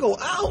drunk, why go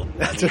out?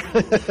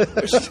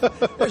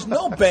 There's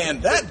no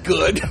band that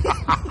good.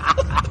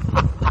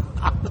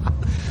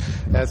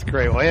 That's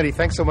great. Well, Andy,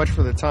 thanks so much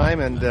for the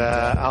time, and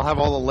I'll have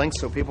all the links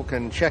so people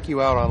can check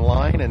you out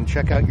online and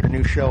check out your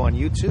new show on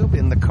YouTube,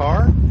 In the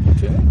Car.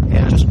 Okay.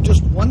 And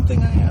just one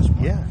thing I ask,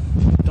 Mark. Yeah.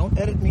 Don't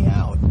edit me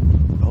out.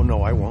 Oh,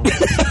 no, I won't.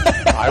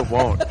 I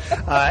won't.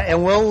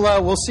 And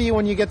we'll see you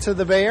when you get to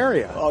the Bay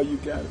Area. Oh, you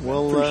got it.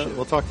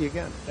 We'll talk to you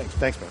again.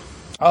 Thanks, man.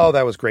 Oh,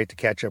 that was great to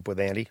catch up with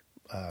Andy.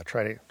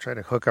 Try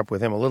to hook up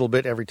with him a little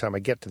bit every time I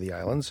get to the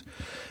islands.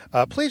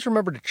 Please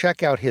remember to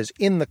check out his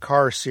In the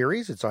Car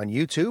series. It's on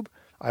YouTube.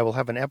 I will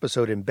have an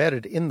episode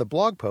embedded in the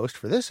blog post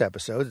for this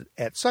episode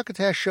at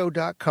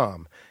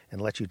succotashshow.com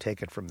and let you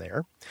take it from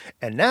there.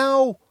 And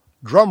now,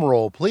 drum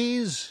roll,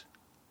 please.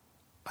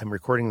 I'm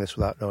recording this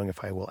without knowing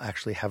if I will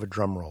actually have a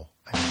drum roll.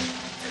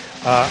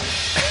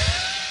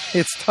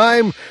 It's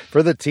time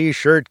for the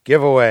T-shirt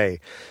giveaway.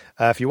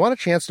 If you want a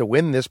chance to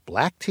win this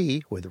black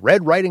tee with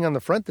red writing on the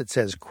front that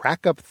says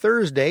Crack Up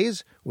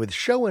Thursdays with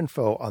show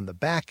info on the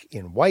back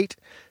in white,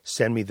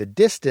 send me the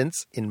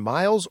distance in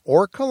miles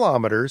or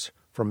kilometers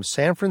from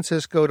San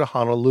Francisco to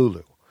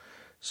Honolulu.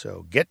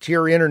 So get to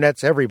your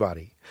internets,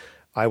 everybody.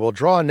 I will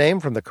draw a name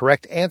from the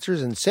correct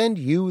answers and send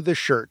you the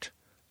shirt.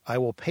 I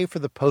will pay for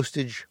the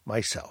postage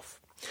myself.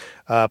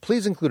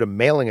 Please include a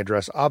mailing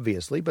address,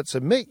 obviously, but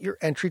submit your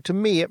entry to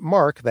me at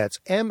Mark, that's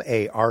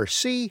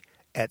MARC,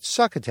 at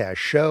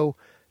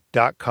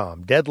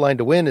succotashshow.com. Deadline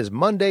to win is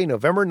Monday,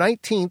 November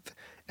 19th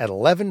at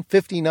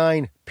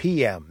 11:59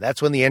 p.m.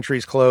 That's when the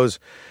entries close,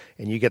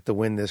 and you get to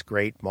win this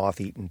great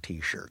moth-eaten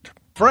T-shirt.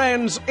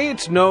 Friends,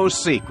 it's no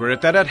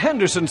secret that at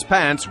Henderson's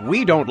Pants,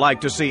 we don't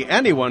like to see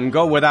anyone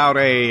go without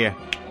a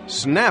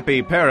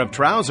snappy pair of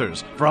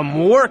trousers.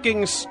 From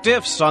working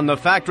stiffs on the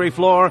factory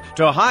floor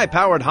to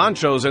high-powered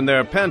honchos in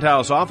their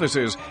penthouse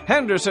offices,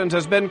 Henderson's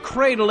has been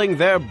cradling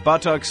their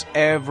buttocks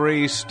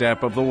every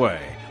step of the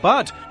way.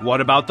 But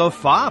what about the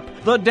fop,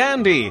 the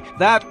dandy,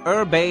 that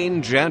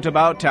urbane gent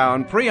about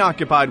town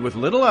preoccupied with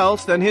little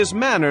else than his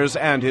manners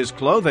and his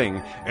clothing?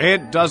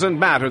 It doesn't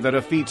matter that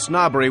effete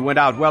snobbery went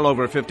out well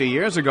over 50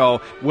 years ago.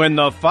 When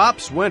the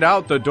fops went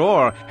out the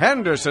door,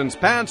 Henderson's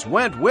Pants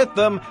went with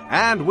them,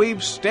 and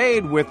we've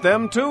stayed with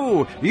them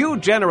too. You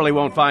generally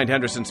won't find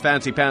Henderson's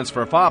Fancy Pants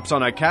for fops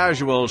on a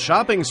casual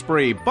shopping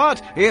spree,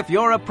 but if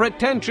you're a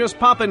pretentious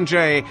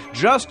popinjay,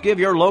 just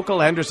give your local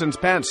Henderson's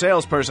Pants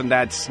salesperson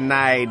that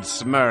snide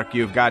smirk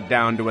you've got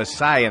down to a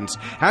science,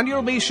 and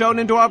you'll be shown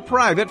into our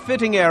private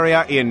fitting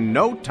area in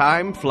no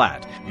time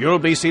flat. You'll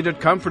be seated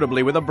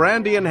comfortably with a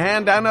brandy in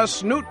hand and a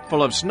snoot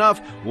full of snuff,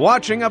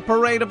 watching a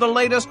parade of the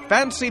latest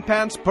Fancy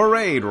Pants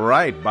parade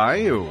right by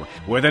you.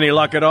 With any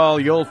luck at all,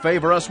 you'll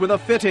favor us with a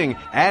fitting,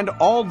 and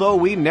although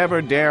we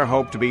never dare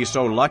hope to be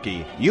so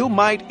lucky, you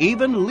might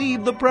even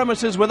leave the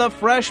premises with a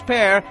fresh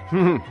pair,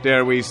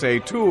 dare we say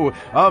two,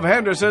 of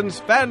Henderson's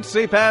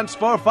Fancy Pants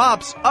for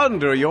fops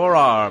under your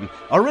arm.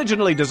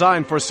 Originally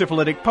designed for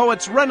syphilitic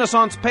poets,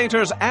 Renaissance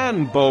painters,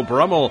 and Beau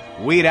Brummel.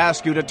 We'd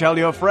ask you to tell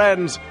your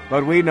friends,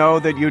 but we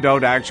know that you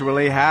don't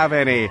actually have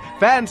any.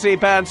 Fancy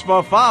Pants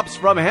for fops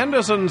from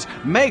Henderson's,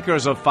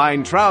 makers of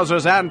fine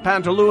trousers and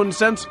pantaloons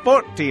since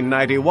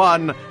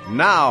 1491.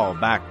 Now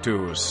back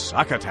to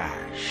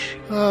Succotash.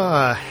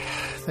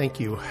 Thank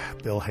you,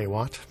 Bill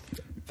Haywatt.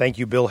 Thank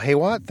you, Bill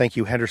Haywatt. Thank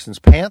you, Henderson's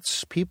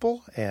Pants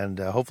people, and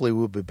hopefully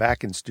we'll be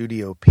back in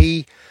Studio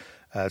P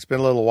It's been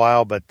a little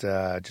while, but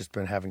just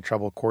been having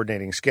trouble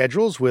coordinating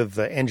schedules with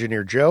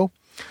Engineer Joe.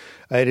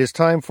 It is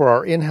time for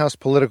our in-house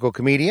political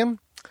comedian.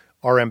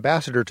 Our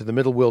ambassador to the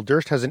middle, Will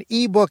Durst, has an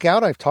e-book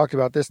out. I've talked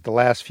about this the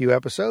last few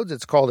episodes.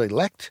 It's called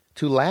Elect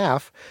to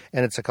Laugh,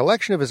 and it's a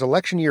collection of his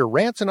election year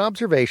rants and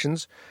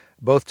observations,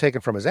 both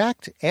taken from his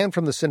act and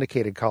from the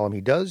syndicated column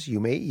he does. You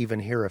may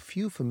even hear a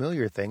few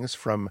familiar things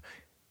from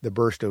the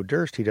Burst O'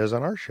 Durst he does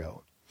on our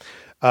show.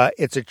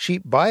 It's a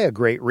cheap buy, a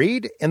great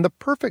read, and the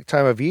perfect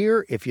time of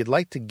year if you'd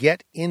like to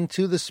get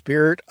into the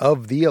spirit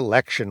of the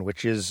election,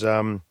 which is...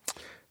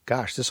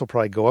 this will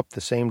probably go up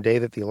the same day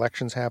that the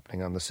election's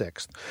happening on the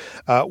 6th.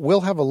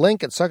 We'll have a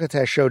link at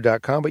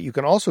succotashshow.com, but you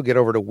can also get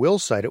over to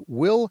Will's site at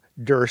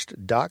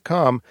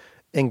willdurst.com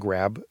and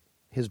grab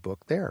his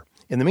book there.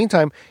 In the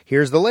meantime,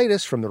 here's the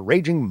latest from the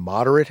raging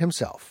moderate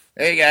himself.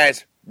 Hey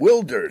guys,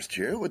 Will Durst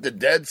here with the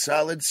Dead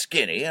Solid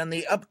Skinny on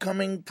the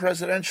upcoming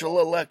presidential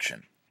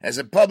election. As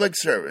a public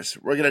service,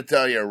 we're going to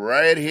tell you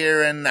right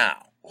here and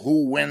now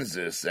who wins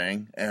this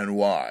thing and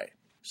why.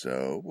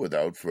 So,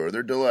 without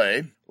further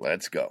delay,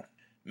 let's go.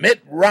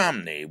 Mitt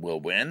Romney will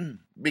win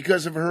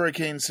because of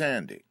Hurricane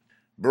Sandy.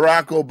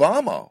 Barack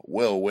Obama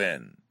will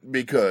win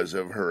because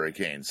of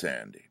Hurricane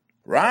Sandy.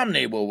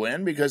 Romney will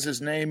win because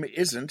his name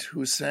isn't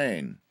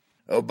Hussein.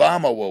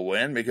 Obama will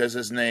win because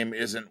his name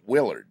isn't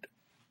Willard.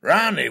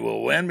 Romney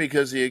will win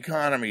because the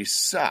economy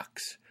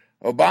sucks.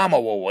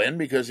 Obama will win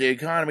because the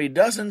economy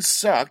doesn't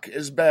suck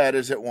as bad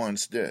as it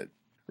once did.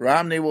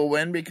 Romney will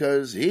win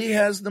because he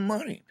has the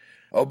money.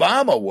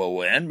 Obama will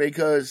win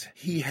because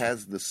he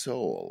has the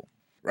soul.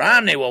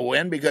 Romney will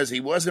win because he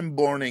wasn't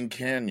born in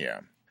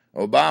Kenya.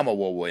 Obama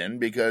will win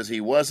because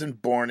he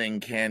wasn't born in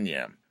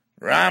Kenya.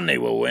 Romney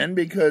will win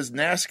because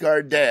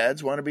NASCAR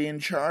dads want to be in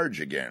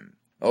charge again.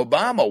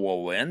 Obama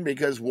will win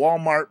because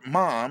Walmart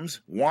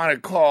moms want to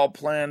call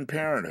Planned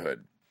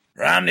Parenthood.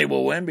 Romney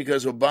will win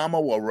because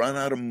Obama will run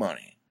out of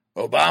money.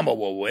 Obama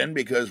will win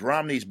because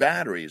Romney's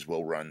batteries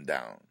will run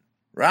down.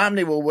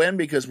 Romney will win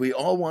because we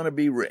all want to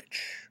be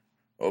rich.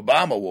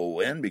 Obama will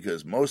win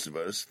because most of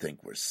us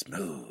think we're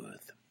smooth.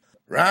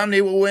 Romney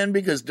will win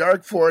because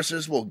dark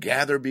forces will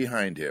gather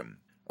behind him.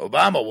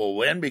 Obama will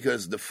win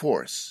because the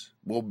force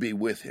will be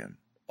with him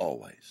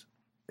always.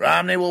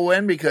 Romney will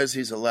win because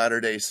he's a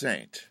Latter-day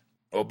Saint.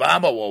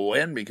 Obama will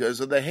win because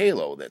of the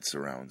halo that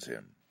surrounds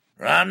him.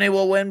 Romney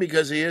will win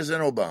because he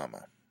isn't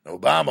Obama.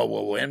 Obama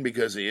will win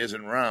because he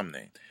isn't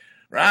Romney.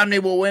 Romney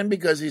will win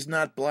because he's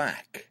not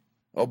black.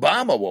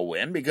 Obama will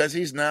win because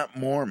he's not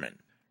Mormon.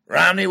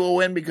 Romney will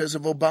win because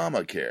of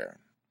Obamacare.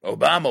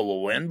 Obama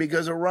will win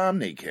because of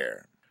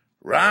Romneycare.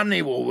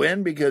 Romney will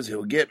win because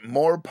he'll get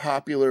more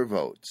popular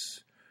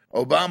votes.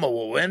 Obama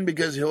will win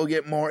because he'll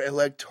get more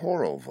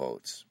electoral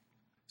votes.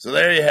 So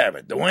there you have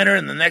it. The winner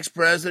and the next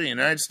president of the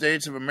United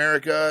States of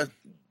America,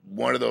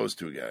 one of those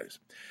two guys.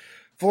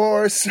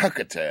 For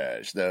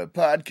Succotash, the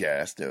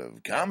podcast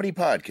of comedy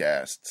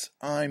podcasts,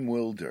 I'm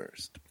Will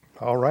Durst.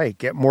 All right.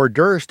 Get more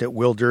Durst at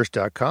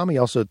willdurst.com. He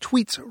also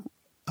tweets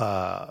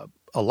a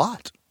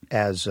lot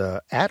as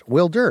at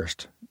Will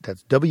Durst.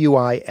 That's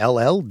WILLDURST.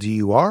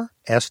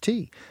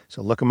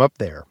 So look him up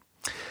there.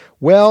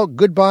 Well,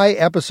 goodbye,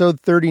 episode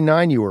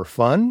 39. You were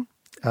fun.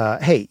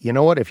 Hey, you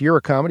know what? If you're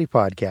a comedy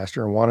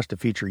podcaster and want us to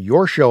feature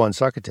your show on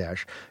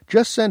Succotash,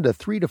 just send a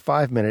 3 to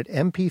 5 minute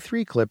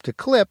MP3 clip to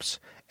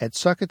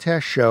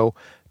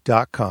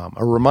clips@succotashshow.com.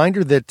 A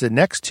reminder that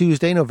next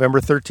Tuesday, November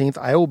 13th,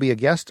 I will be a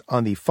guest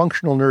on the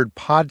Functional Nerd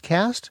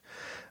podcast.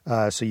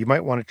 So you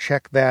might want to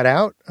check that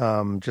out.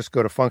 Just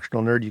go to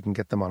Functional Nerd. You can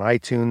get them on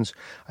iTunes.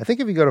 I think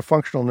if you go to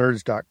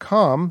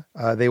functionalnerds.com,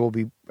 they will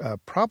be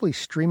probably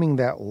streaming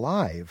that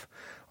live.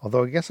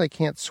 Although I guess I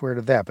can't swear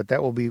to that, but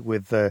that will be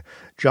with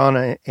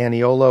John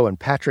Aniolo and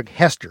Patrick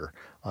Hester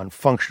on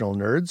Functional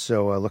Nerds.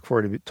 So I look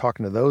forward to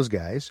talking to those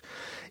guys.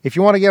 If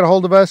you want to get a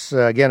hold of us,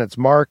 again, it's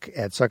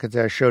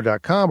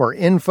mark@succotashshow.com or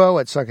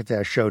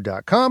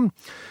info@succotashshow.com.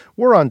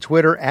 We're on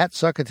Twitter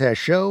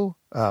 @succotashshow.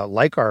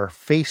 Like our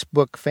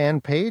Facebook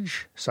fan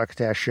page,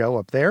 Succotash Show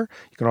up there.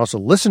 You can also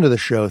listen to the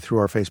show through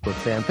our Facebook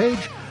fan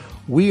page.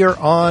 We are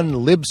on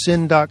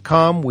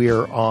libsyn.com. We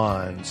are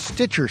on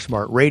Stitcher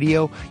Smart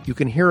Radio. You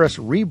can hear us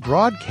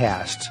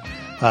rebroadcast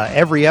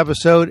every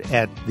episode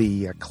at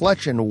the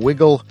Clutch and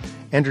Wiggle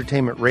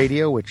Entertainment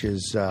Radio, which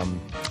is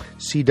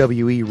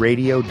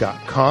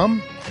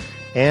cweradio.com.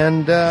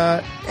 And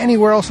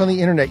anywhere else on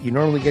the internet you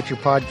normally get your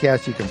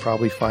podcast, you can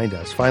probably find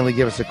us. Finally,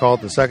 give us a call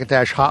at the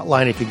Succotash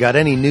hotline if you got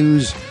any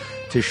news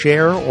to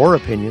share or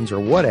opinions or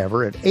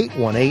whatever at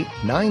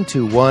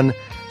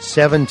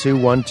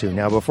 818-921-7212.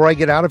 Now, before I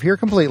get out of here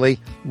completely,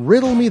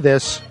 riddle me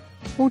this.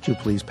 Won't you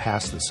please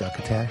pass the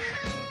Succotash?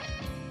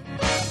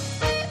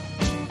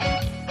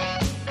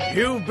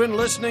 You've been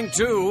listening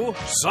to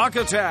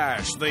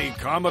Succotash, the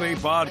comedy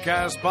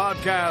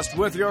podcast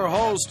with your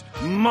host,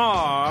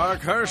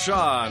 Mark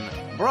Hershon.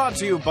 Brought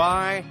to you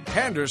by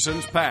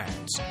Henderson's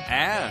Pants.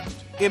 And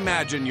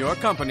imagine your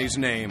company's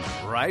name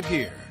right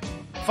here.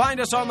 Find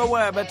us on the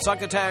web at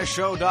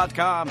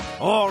succotashshow.com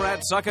or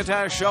at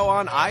Succotash Show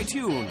on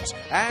iTunes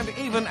and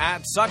even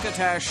at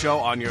Succotash Show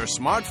on your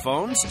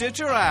smartphone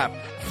Stitcher app.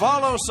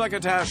 Follow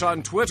Succotash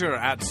on Twitter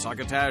at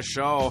Succotash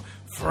Show.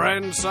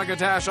 Friend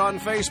Succotash on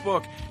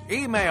Facebook.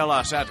 Email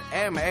us at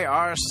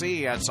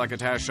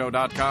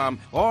marc@succotashshow.com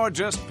or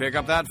just pick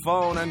up that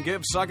phone and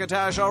give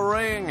Succotash a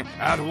ring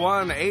at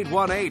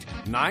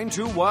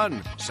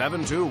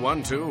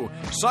 1-818-921-7212.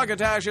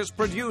 Succotash is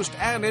produced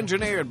and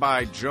engineered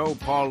by Joe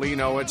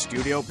Paulino at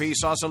Studio P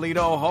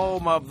Sausalito,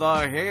 home of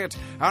the hit.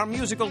 Our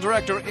musical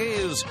director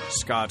is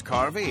Scott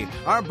Carvey.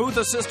 Our booth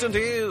assistant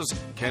is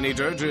Kenny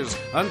Durges.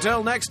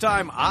 Until next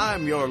time,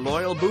 I'm your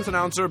loyal booth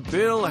announcer,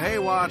 Bill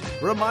Haywatt,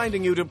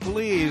 reminding you to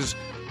please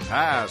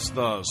pass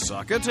the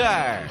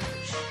Succotash.